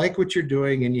if you like what you're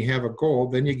doing and you have a goal,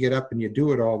 then you get up and you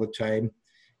do it all the time.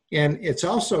 And it's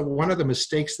also one of the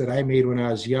mistakes that I made when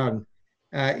I was young.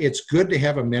 It's good to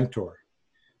have a mentor.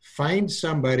 Find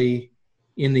somebody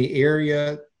in the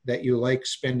area that you like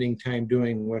spending time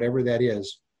doing, whatever that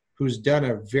is, who's done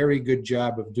a very good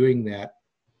job of doing that.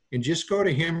 And just go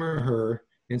to him or her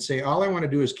and say, all I want to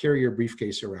do is carry your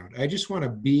briefcase around. I just want to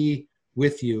be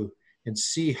with you and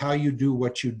see how you do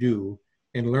what you do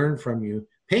and learn from you.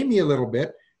 Pay me a little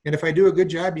bit. And if I do a good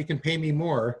job, you can pay me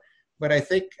more. But I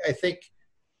think,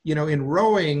 in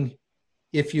rowing,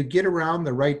 if you get around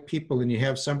the right people and you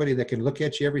have somebody that can look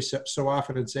at you every so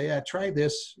often and say, try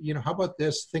this, how about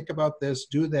this, think about this,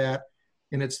 do that,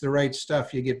 and it's the right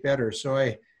stuff, you get better.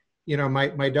 So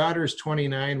my daughter's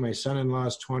 29, my son-in-law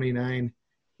is 29.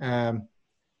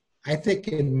 I think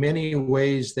in many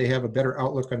ways they have a better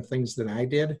outlook on things than I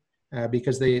did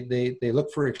because they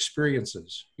look for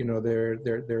experiences.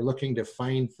 They're looking to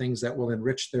find things that will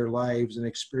enrich their lives and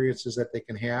experiences that they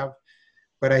can have.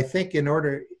 But I think in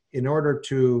order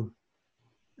to,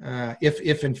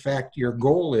 if in fact your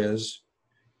goal is,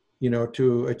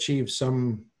 to achieve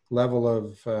some level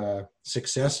of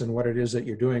success in what it is that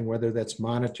you're doing, whether that's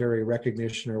monetary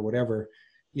recognition or whatever,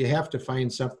 you have to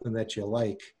find something that you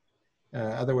like.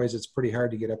 Otherwise, it's pretty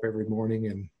hard to get up every morning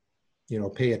and,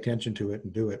 pay attention to it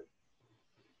and do it.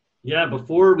 Yeah,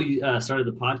 before we started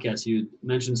the podcast, you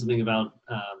mentioned something about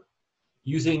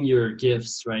using your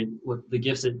gifts, right? What the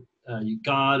gifts that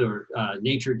God or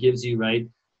nature gives you, right?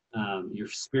 Your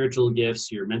spiritual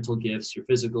gifts, your mental gifts, your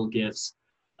physical gifts.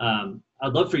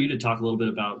 I'd love for you to talk a little bit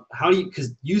about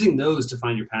because using those to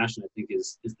find your passion, I think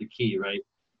is the key, right?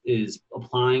 Is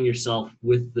applying yourself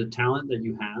with the talent that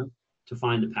you have to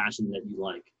find the passion that you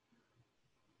like.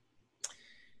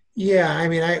 Yeah,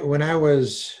 when I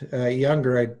was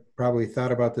younger, I probably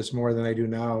thought about this more than I do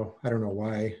now. I don't know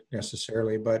why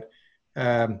necessarily, but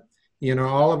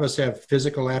all of us have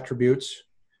physical attributes.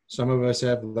 Some of us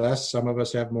have less, some of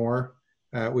us have more.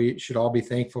 We should all be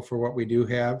thankful for what we do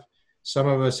have. Some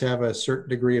of us have a certain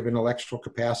degree of intellectual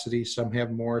capacity. Some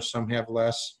have more, some have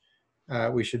less.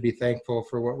 We should be thankful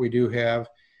for what we do have.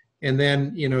 And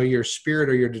then, your spirit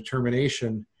or your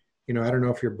determination, I don't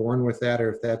know if you're born with that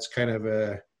or if that's kind of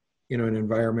an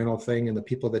environmental thing and the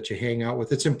people that you hang out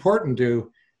with. It's important to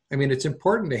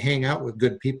hang out with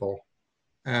good people.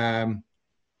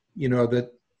 That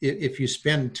if you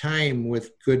spend time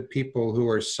with good people who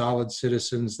are solid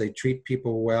citizens, they treat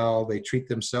people well, they treat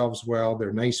themselves well,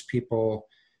 they're nice people,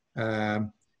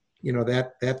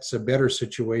 that's a better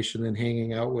situation than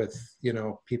hanging out with,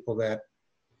 people that,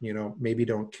 maybe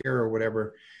don't care or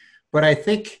whatever. But I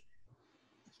think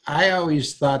I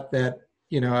always thought that,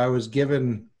 I was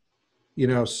given,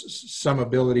 some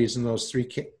abilities in those three,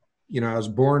 I was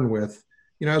born with.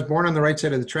 I was born on the right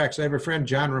side of the tracks. I have a friend,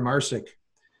 John Romarczyk,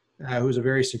 who's a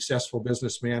very successful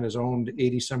businessman, has owned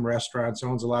 80 some restaurants,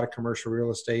 owns a lot of commercial real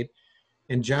estate.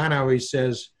 And John always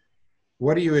says,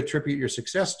 what do you attribute your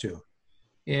success to?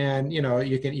 And,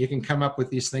 you can come up with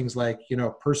these things like,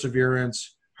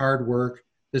 perseverance, hard work,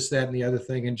 this, that, and the other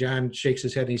thing. And John shakes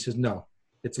his head and he says, no,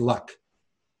 it's luck.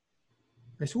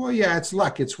 I said, well, yeah, it's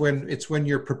luck. It's when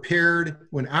you're prepared,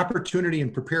 when opportunity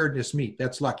and preparedness meet.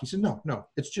 That's luck. He said, no,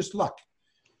 it's just luck.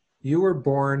 You were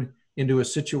born into a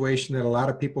situation that a lot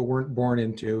of people weren't born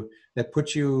into, that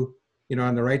put you,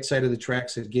 on the right side of the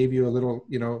tracks, that gave you a little,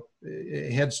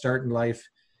 head start in life.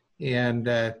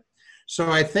 And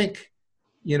so I think,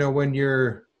 when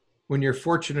you're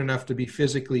fortunate enough to be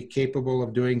physically capable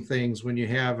of doing things, when you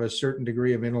have a certain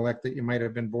degree of intellect that you might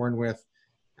have been born with,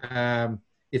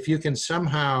 if you can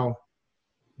somehow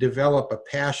develop a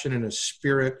passion and a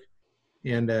spirit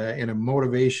and a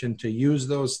motivation to use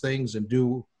those things and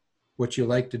do what you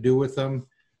like to do with them,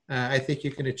 I think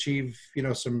you can achieve,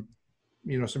 some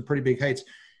pretty big heights.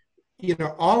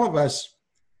 All of us.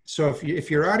 So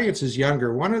if your audience is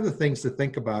younger, one of the things to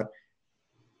think about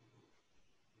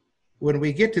when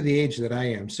we get to the age that I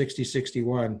am, 60,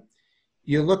 61,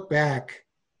 you look back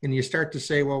and you start to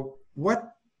say, well,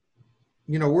 where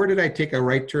did I take a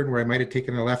right turn where I might have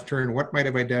taken a left turn? What might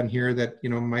have I done here that,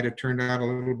 might have turned out a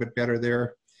little bit better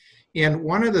there? And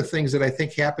one of the things that I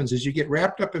think happens is you get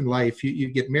wrapped up in life. You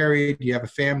get married, you have a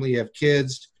family, you have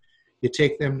kids, you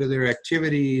take them to their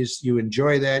activities, you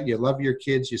enjoy that, you love your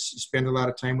kids, you spend a lot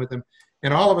of time with them.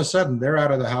 And all of a sudden they're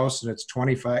out of the house and it's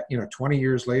 20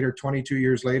 years later, 22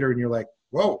 years later, and you're like,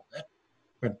 whoa, that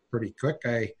went pretty quick.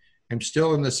 I'm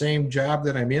still in the same job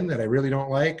that I'm in that I really don't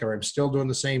like, or I'm still doing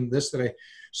the same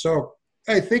so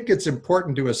I think it's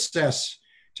important to assess,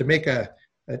 to make a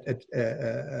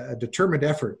determined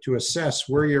effort to assess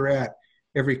where you're at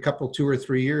every couple, 2 or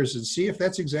 3 years, and see if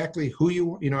that's exactly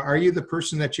who are you the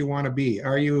person that you want to be?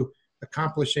 Are you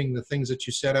accomplishing the things that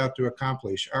you set out to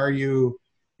accomplish? Are you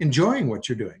enjoying what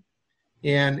you're doing?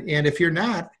 And if you're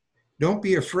not, don't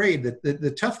be afraid. That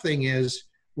the tough thing is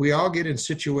we all get in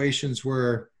situations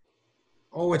where,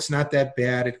 oh, it's not that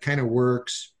bad. It kind of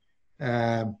works.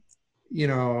 I'll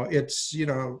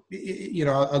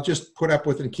just put up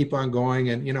with it and keep on going.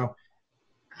 And,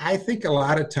 I think a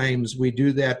lot of times we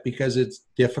do that because it's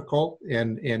difficult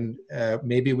and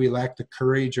maybe we lack the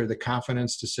courage or the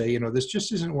confidence to say, this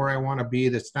just isn't where I want to be.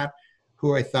 That's not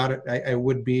who I thought I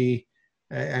would be.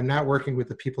 I'm not working with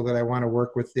the people that I want to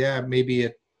work with. Yeah, maybe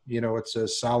it's a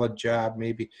solid job,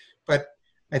 maybe. But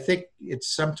I think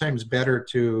it's sometimes better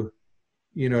to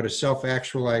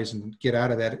self-actualize and get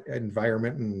out of that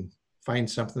environment and find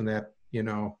something that,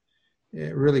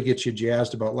 it really gets you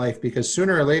jazzed about life, because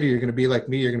sooner or later you're going to be like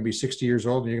me. You're going to be 60 years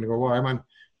old and you're going to go, well,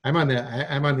 I'm on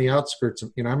the outskirts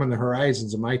of, I'm on the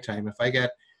horizons of my time. If I got,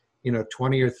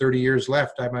 20 or 30 years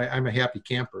left, I'm a happy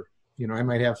camper. I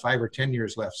might have 5 or 10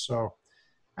 years left. So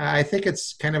I think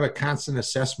it's kind of a constant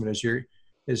assessment as you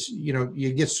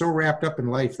get so wrapped up in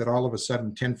life that all of a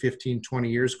sudden 10, 15, 20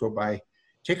 years go by.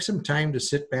 Take some time to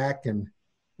sit back and,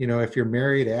 if you're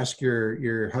married, ask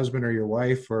your husband or your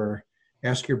wife, or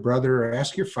ask your brother, or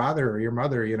ask your father or your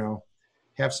mother,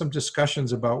 have some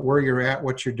discussions about where you're at,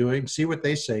 what you're doing, see what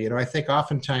they say. I think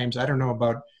oftentimes, I don't know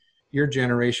about your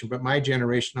generation, but my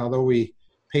generation, although we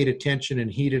paid attention and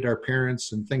heeded our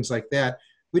parents and things like that,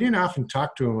 we didn't often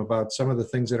talk to them about some of the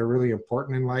things that are really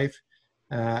important in life.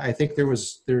 I think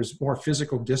there's more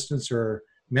physical distance or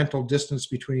mental distance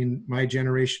between my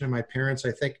generation and my parents.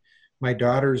 I think my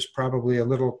daughter's probably a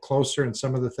little closer, and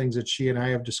some of the things that she and I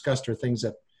have discussed are things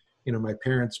that, my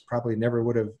parents probably never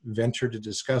would have ventured to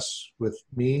discuss with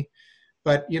me.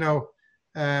 But,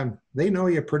 they know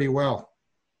you pretty well.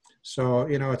 So,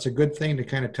 it's a good thing to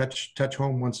kind of touch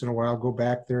home once in a while, go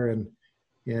back there and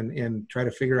try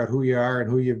to figure out who you are and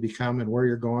who you've become and where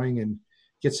you're going and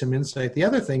get some insight. The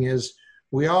other thing is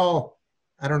we all,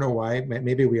 I don't know why,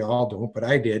 maybe we all don't, but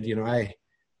I did, you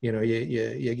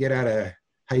get out of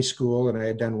high school, and I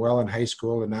had done well in high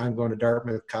school, and now I'm going to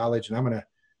Dartmouth College, and I'm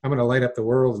going to light up the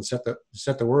world and set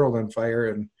the world on fire.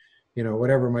 And,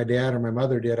 whatever my dad or my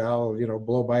mother did, I'll,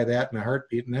 blow by that in a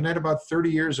heartbeat. And then at about 30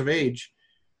 years of age,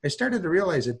 I started to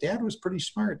realize that Dad was pretty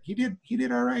smart. He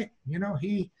did all right.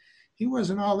 He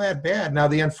wasn't all that bad. Now,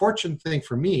 the unfortunate thing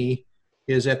for me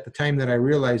is at the time that I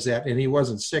realized that, and he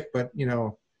wasn't sick, but,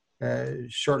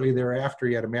 shortly thereafter,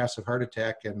 he had a massive heart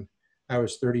attack, and I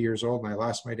was 30 years old, and I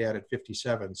lost my dad at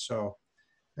 57. So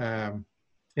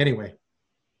anyway.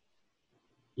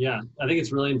 Yeah, I think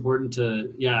it's really important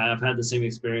I've had the same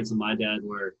experience with my dad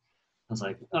where I was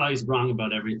like, oh, he's wrong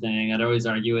about everything. I'd always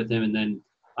argue with him. And then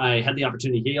I had the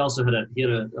opportunity. He also he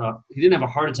didn't have a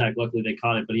heart attack. Luckily they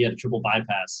caught it, but he had a triple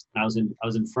bypass. I was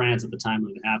in France at the time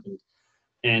when it happened.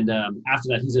 And after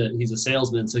that, he's a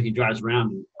salesman, so he drives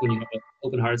around. And when you have an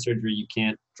open heart surgery, you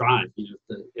can't drive.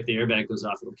 If the airbag goes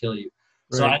off, it'll kill you.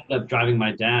 So I Right. ended up driving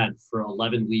my dad for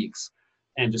 11 weeks,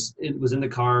 and just it was in the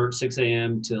car 6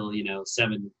 a.m. till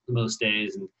 7 most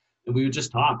days, and we would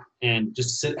just talk and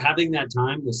just having that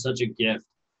time was such a gift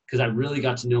because I really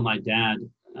got to know my dad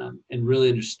and really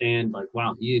understand like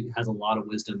wow, he has a lot of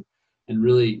wisdom and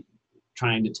really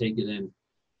trying to take it in.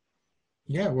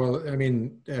 Yeah. Well, I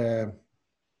mean,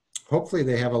 hopefully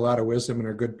they have a lot of wisdom and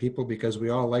are good people because we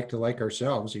all like to like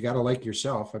ourselves. You got to like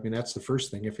yourself. I mean, that's the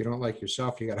first thing. If you don't like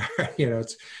yourself, you got to,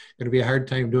 it's going to be a hard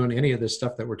time doing any of this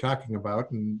stuff that we're talking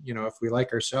about. And, if we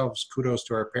like ourselves, kudos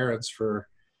to our parents for,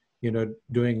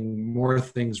 doing more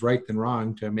things right than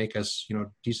wrong to make us,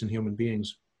 decent human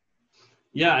beings.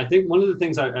 Yeah, I think one of the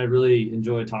things I really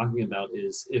enjoy talking about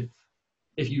is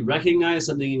if you recognize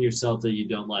something in yourself that you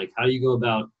don't like, how do you go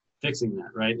about fixing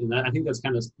that, right? And I think that's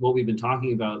kind of what we've been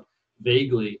talking about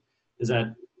vaguely, is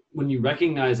that when you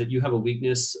recognize that you have a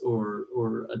weakness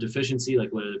or a deficiency,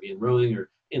 like whether it be in rowing or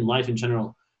in life in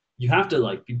general, you have to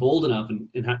like be bold enough and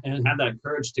have that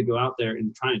courage to go out there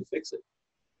and try and fix it.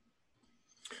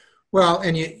 Well,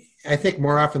 and I think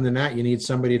more often than not, you need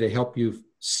somebody to help you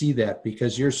see that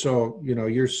because you're so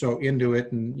into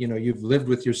it and, you've lived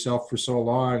with yourself for so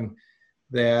long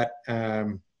that,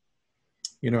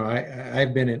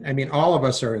 I've been in, I mean, all of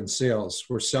us are in sales.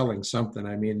 We're selling something.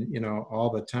 I mean, all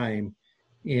the time.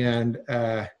 And,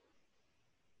 I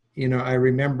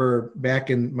remember back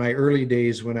in my early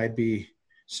days when I'd be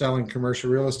selling commercial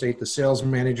real estate, the sales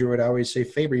manager would always say,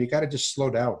 Faber, you got to just slow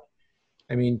down.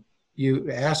 I mean,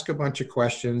 you ask a bunch of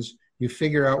questions, you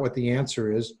figure out what the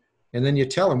answer is, and then you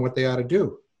tell them what they ought to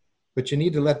do. But you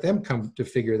need to let them come to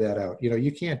figure that out.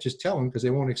 You can't just tell them because they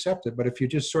won't accept it. But if you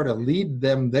just sort of lead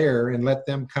them there and let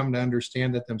them come to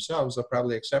understand it themselves, they'll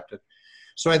probably accept it.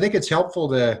 So I think it's helpful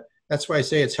that's why I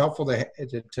say it's helpful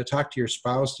to talk to your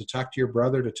spouse, to talk to your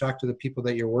brother, to talk to the people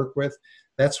that you work with.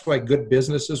 That's why good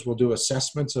businesses will do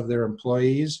assessments of their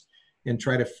employees and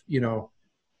try to,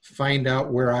 find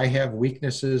out where I have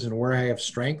weaknesses and where I have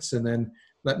strengths, and then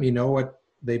let me know what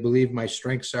they believe my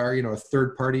strengths are. A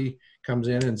third party comes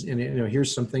in and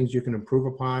here's some things you can improve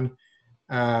upon.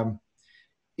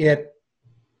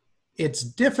 It's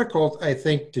difficult, I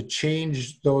think, to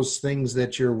change those things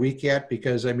that you're weak at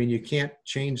because, I mean, you can't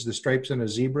change the stripes on a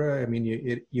zebra. I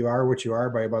mean, you are what you are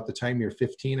by about the time you're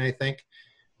 15, I think.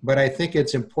 But I think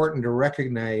it's important to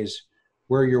recognize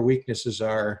where your weaknesses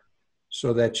are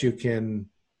so that you can,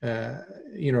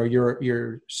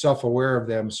 you're self-aware of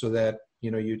them so that,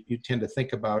 you tend to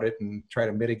think about it and try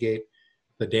to mitigate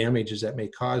the damages that may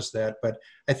cause that. But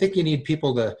I think you need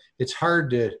people it's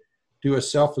hard to do a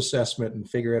self-assessment and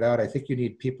figure it out. I think you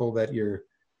need people that you're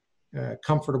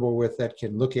comfortable with that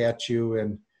can look at you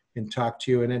and talk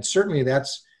to you. And then certainly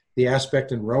that's the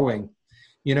aspect in rowing.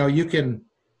 You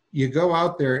go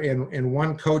out there and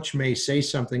one coach may say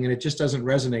something and it just doesn't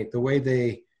resonate. The way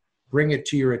they bring it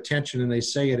to your attention and they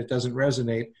say it doesn't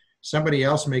resonate. Somebody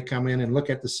else may come in and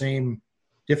look at the same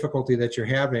difficulty that you're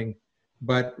having,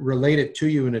 but relate it to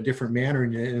you in a different manner.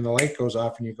 And the light goes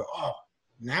off and you go, oh,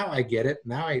 now I get it.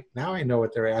 Now I know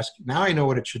what they're asking. Now I know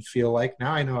what it should feel like.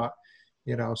 Now I know,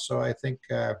 so I think,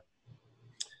 but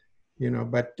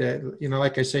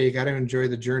like I say, you got to enjoy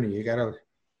the journey. You got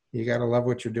to love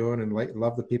what you're doing and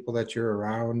love the people that you're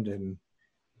around. And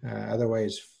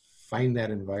otherwise find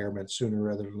that environment sooner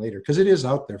rather than later. Cause it is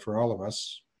out there for all of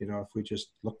us. If we just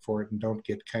look for it and don't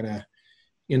get kind of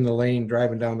in the lane,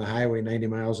 driving down the highway 90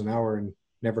 miles an hour and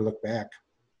never look back.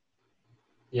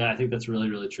 Yeah, I think that's really,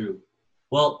 really true.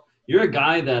 Well, you're a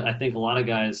guy that I think a lot of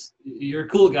guys, you're a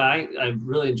cool guy. I've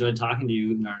really enjoyed talking to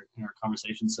you in our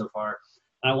conversation so far.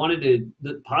 I wanted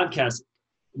the podcast,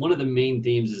 one of the main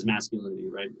themes is masculinity,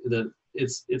 right?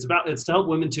 It's to help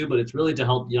women too, but it's really to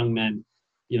help young men,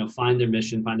 find their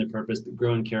mission, find their purpose,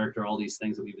 grow in character, all these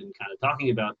things that we've been kind of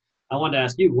talking about. I wanted to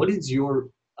ask you, what is your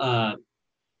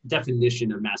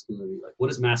definition of masculinity? Like, what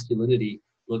does masculinity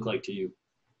look like to you?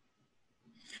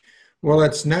 Well,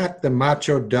 it's not the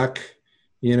macho duck,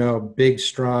 big,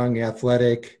 strong,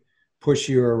 athletic, push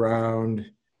you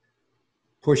around,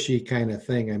 pushy kind of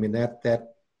thing. I mean,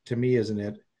 that to me isn't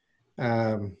it.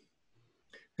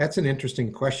 That's an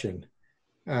interesting question.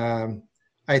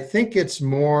 I think it's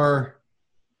more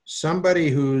somebody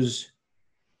who's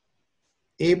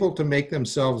able to make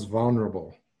themselves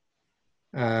vulnerable.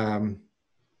 Do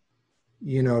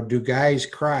guys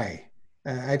cry?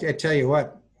 I tell you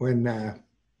what, when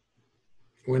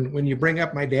you bring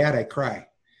up my dad, I cry.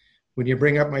 When you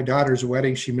bring up my daughter's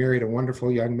wedding, she married a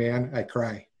wonderful young man, I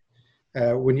cry.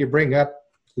 When you bring up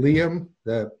Liam,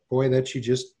 the boy that she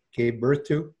just gave birth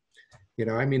to.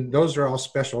 I mean, those are all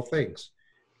special things.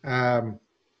 So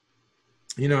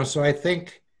I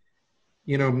think,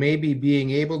 maybe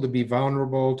being able to be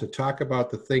vulnerable, to talk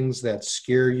about the things that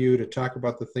scare you, to talk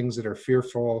about the things that are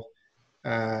fearful,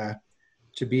 to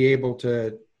be able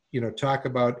to, talk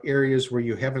about areas where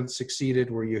you haven't succeeded,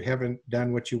 where you haven't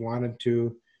done what you wanted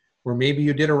to, where maybe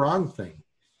you did a wrong thing,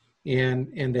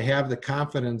 and to have the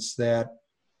confidence that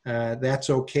that's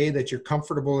okay, that you're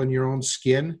comfortable in your own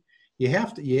skin. You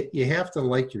have to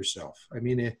like yourself. I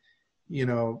mean,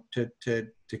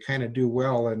 to kind of do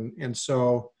well. And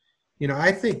so,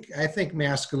 I think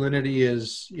masculinity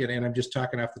is, and I'm just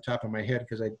talking off the top of my head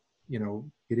because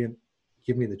you didn't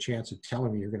give me the chance of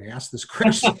telling me you're going to ask this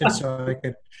question. So I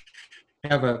could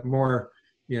have a more,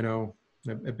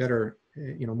 a better,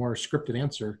 more scripted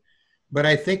answer. But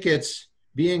I think it's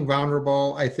being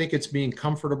vulnerable. I think it's being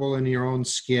comfortable in your own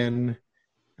skin.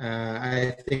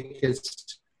 I think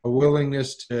it's a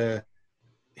willingness to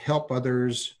help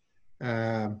others.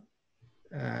 I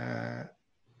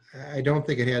don't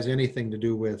think it has anything to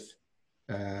do with,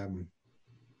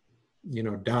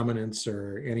 dominance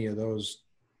or any of those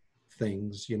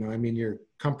things. I mean, you're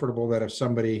comfortable that if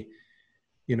somebody,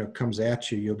 comes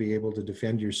at you, you'll be able to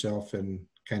defend yourself and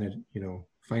kind of,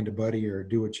 find a buddy or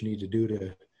do what you need to do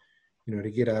to,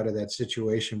 to get out of that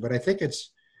situation. But I think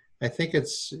it's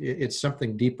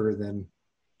something deeper than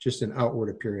just an outward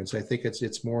appearance. I think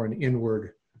it's more an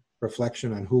inward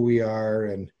reflection on who we are.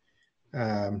 And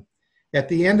at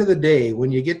the end of the day,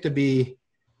 when you get to be,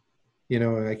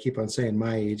 I keep on saying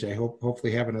my age, I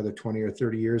hopefully have another 20 or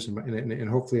 30 years and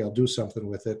hopefully I'll do something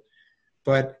with it.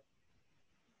 But,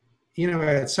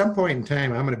 at some point in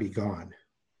time, I'm going to be gone.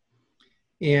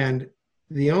 And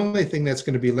the only thing that's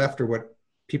going to be left are what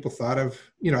people thought of,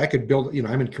 I could build,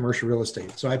 I'm in commercial real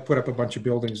estate. So I put up a bunch of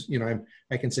buildings,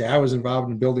 I can say I was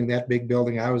involved in building that big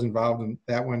building. I was involved in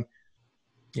that one,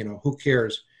 who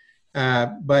cares?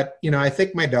 But, I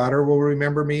think my daughter will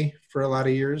remember me for a lot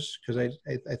of years because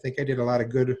I think I did a lot of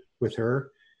good with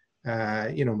her.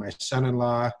 My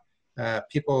son-in-law,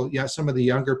 people, some of the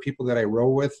younger people that I row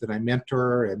with and I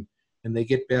mentor and they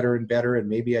get better and better. And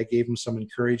maybe I gave them some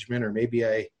encouragement or maybe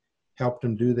I helped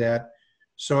them do that.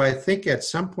 So I think at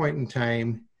some point in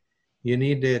time, you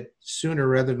need to sooner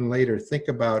rather than later think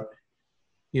about,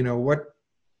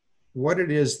 what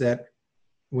it is that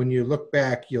when you look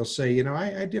back, you'll say,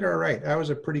 I did all right. I was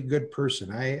a pretty good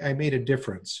person. I made a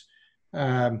difference.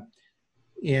 And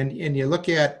you look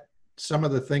at some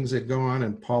of the things that go on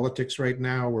in politics right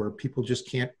now where people just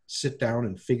can't sit down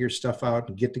and figure stuff out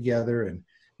and get together and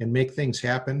make things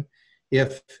happen.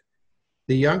 If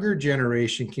the younger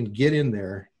generation can get in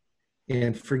there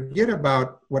and forget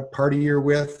about what party you're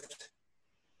with,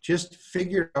 just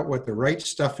figure out what the right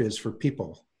stuff is for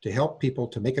people, to help people,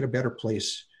 to make it a better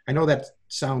place. I know that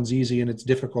sounds easy and it's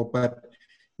difficult, but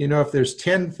if there's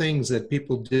 10 things that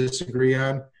people disagree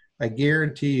on, I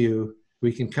guarantee you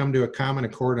we can come to a common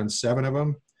accord on 7 of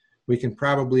them. We can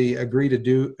probably agree to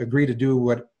do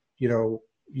what,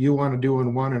 you want to do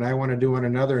on one and I want to do on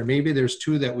another. And maybe there's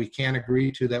 2 that we can't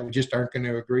agree to that we just aren't going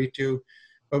to agree to,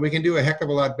 but we can do a heck of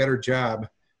a lot better job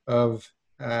of,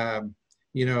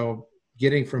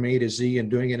 getting from A to Z and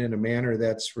doing it in a manner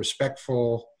that's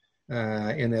respectful,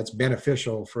 and that's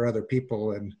beneficial for other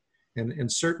people. And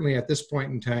certainly at this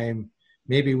point in time,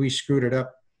 maybe we screwed it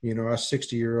up, us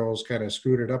 60-year-olds kind of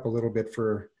screwed it up a little bit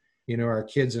for, our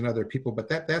kids and other people, but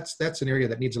that's an area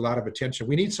that needs a lot of attention.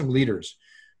 We need some leaders.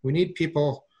 We need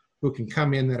people who can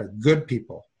come in that are good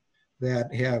people,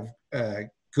 that have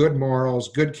good morals,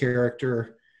 good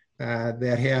character,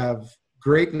 that have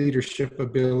great leadership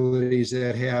abilities,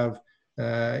 that have,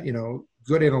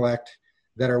 good intellect,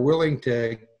 that are willing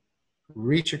to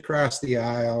reach across the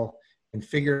aisle and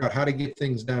figure out how to get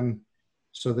things done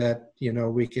so that,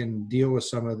 we can deal with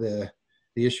some of the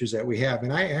issues that we have.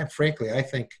 And I frankly, I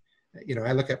think,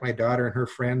 I look at my daughter and her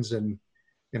friends and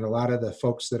a lot of the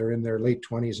folks that are in their late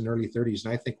 20s and early 30s.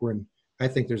 And I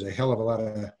think there's a hell of a lot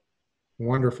of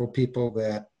wonderful people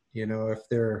that, if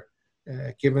they're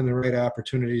given the right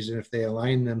opportunities and if they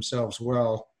align themselves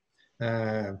well,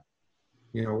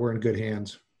 we're in good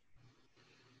hands.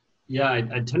 Yeah, I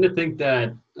tend to think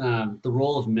that the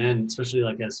role of men, especially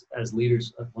like as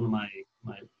leaders, one of my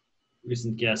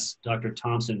recent guests, Dr.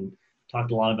 Thompson,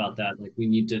 talked a lot about that. Like you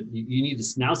need to,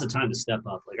 now's the time to step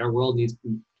up. Like our world needs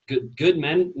good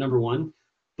men, number one,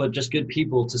 but just good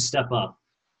people to step up.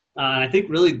 I think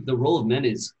really the role of men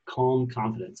is calm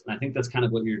confidence. And I think that's kind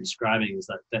of what you're describing is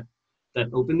that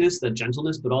openness, that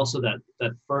gentleness, but also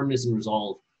that firmness and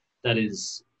resolve that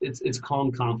is, it's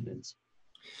calm confidence.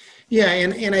 Yeah.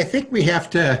 And I think we have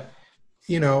to,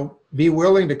 be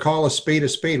willing to call a spade a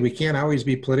spade. We can't always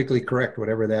be politically correct,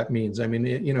 whatever that means. I mean,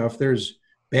 if there's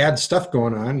bad stuff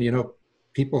going on,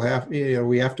 people have,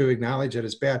 we have to acknowledge that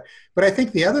it's bad. But I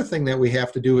think the other thing that we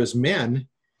have to do as men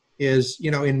is,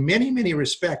 in many, many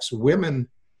respects, women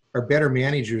are better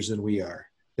managers than we are.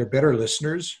 They're better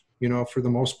listeners, for the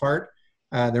most part.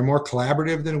 They're more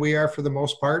collaborative than we are for the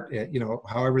most part,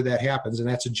 however that happens. And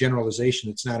that's a generalization.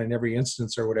 It's not in every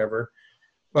instance or whatever.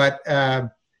 But, I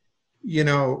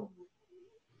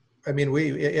mean,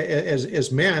 we,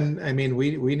 as men, I mean,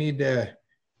 we need to,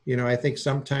 I think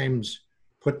sometimes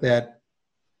put that,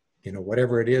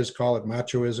 whatever it is, call it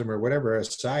machoism or whatever,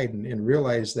 aside and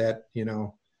realize that,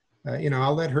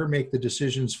 I'll let her make the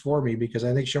decisions for me because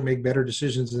I think she'll make better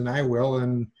decisions than I will.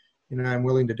 And, I'm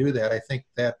willing to do that. I think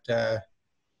that,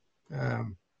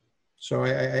 so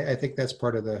I think that's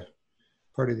part of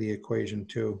the equation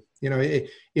too.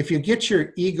 If you get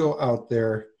your ego out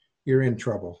there, you're in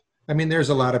trouble. I mean, there's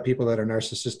a lot of people that are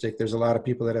narcissistic. There's a lot of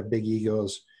people that have big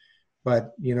egos,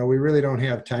 but, we really don't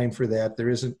have time for that. There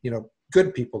isn't,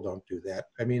 good people don't do that.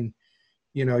 I mean,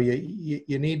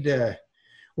 you need to,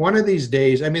 one of these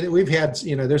days, I mean, we've had,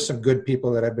 there's some good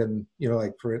people that have been,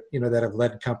 that have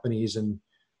led companies and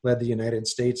led the United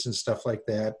States and stuff like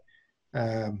that.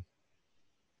 I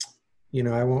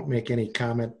won't make any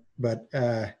comment, but,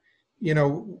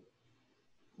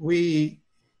 we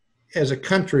as a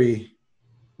country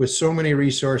with so many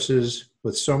resources,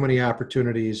 with so many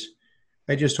opportunities,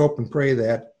 I just hope and pray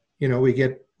that, we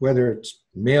get, whether it's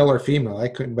male or female, I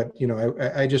couldn't, but,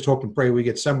 I just hope and pray we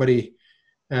get somebody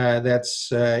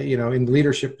that's, in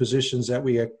leadership positions that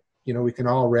we can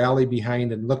all rally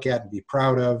behind and look at and be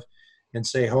proud of and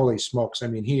say, holy smokes, I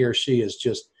mean, he or she is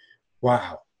just,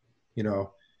 wow,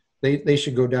 they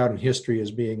should go down in history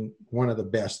as being one of the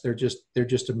best. They're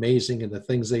just amazing in the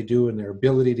things they do and their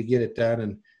ability to get it done.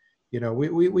 And,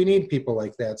 we need people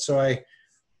like that. So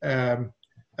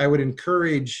I would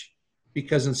encourage,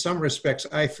 because in some respects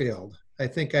I failed. I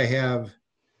think I have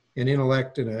an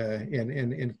intellect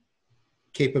and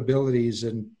capabilities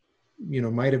and,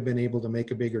 might have been able to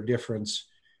make a bigger difference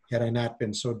had I not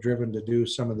been so driven to do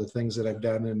some of the things that I've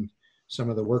done and some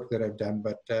of the work that I've done.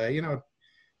 But,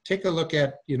 take a look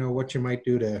at, what you might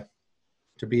do to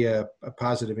be a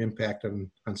positive impact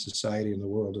on society and the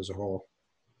world as a whole.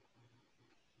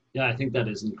 Yeah, I think that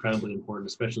is incredibly important,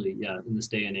 especially, in this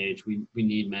day and age. We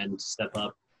need men to step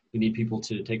up. We need people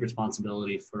to take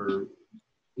responsibility for,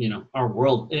 our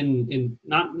world in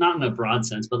not in a broad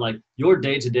sense, but like your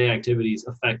day-to-day activities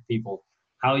affect people.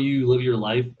 How you live your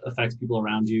life affects people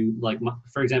around you. Like,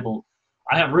 for example,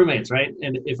 I have roommates, right?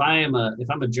 And if I'm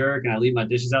a jerk and I leave my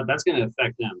dishes out, that's going to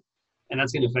affect them, and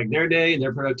that's going to affect their day and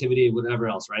their productivity and whatever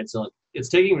else, right? So it's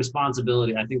taking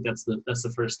responsibility. I think that's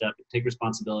the first step. Take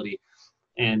responsibility,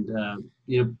 and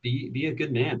be a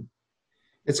good man.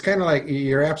 It's kind of like,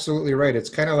 you're absolutely right. It's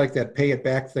kind of like that pay it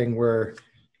back thing where,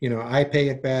 I pay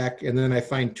it back and then I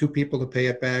find two people to pay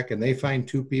it back and they find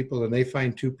two people and they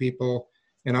find two people.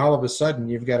 And all of a sudden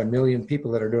you've got 1 million people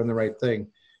that are doing the right thing.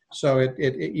 So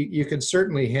you can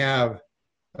certainly have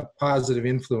a positive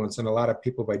influence on a lot of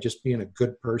people by just being a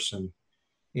good person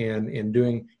and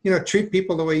doing, treat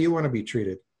people the way you want to be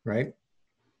treated, right?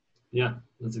 Yeah,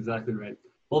 that's exactly right.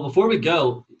 Well, before we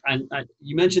go,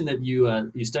 you mentioned that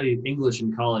you studied English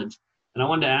in college, and I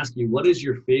wanted to ask you, what is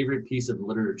your favorite piece of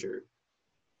literature?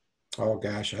 Oh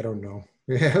gosh, I don't know.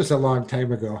 It was a long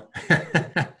time ago.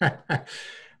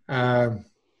 I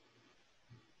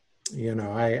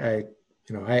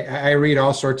read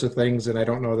all sorts of things, and I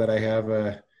don't know that I have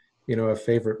a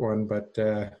favorite one, but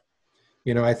I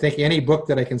think any book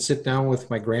that I can sit down with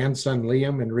my grandson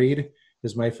Liam and read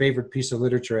is my favorite piece of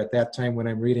literature at that time when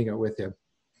I'm reading it with him.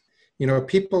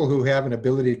 People who have an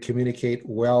ability to communicate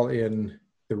well in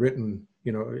the written,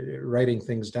 writing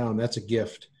things down, that's a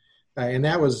gift. And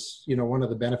that was, one of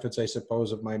the benefits, I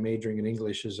suppose, of my majoring in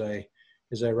English is I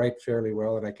write fairly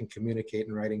well and I can communicate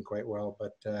in writing quite well.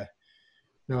 But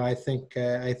no, I think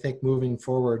moving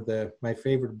forward, my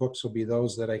favorite books will be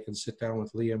those that I can sit down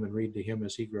with Liam and read to him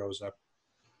as he grows up.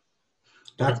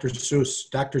 Dr.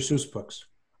 Seuss books.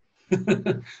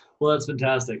 Well, that's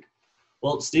fantastic.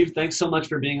 Well, Steve, thanks so much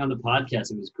for being on the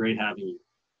podcast. It was great having you.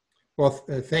 Well,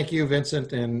 thank you,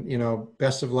 Vincent, and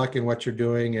best of luck in what you're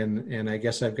doing. And I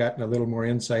guess I've gotten a little more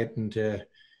insight into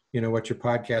what your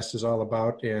podcast is all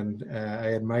about, and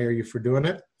I admire you for doing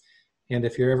it. And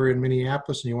if you're ever in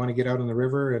Minneapolis and you want to get out on the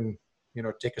river and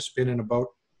take a spin in a boat,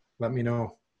 let me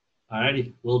know. All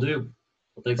righty, will do.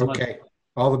 Well, thanks so much. Okay,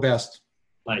 all the best.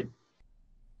 Bye.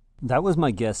 That was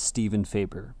my guest, Steven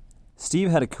Faber.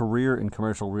 Steve had a career in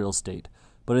commercial real estate,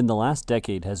 but in the last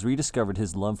decade has rediscovered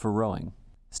his love for rowing.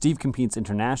 Steve competes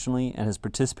internationally and has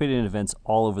participated in events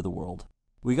all over the world.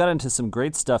 We got into some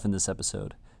great stuff in this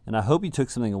episode, and I hope you took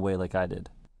something away like I did.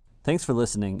 Thanks for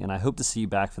listening, and I hope to see you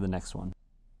back for the next one.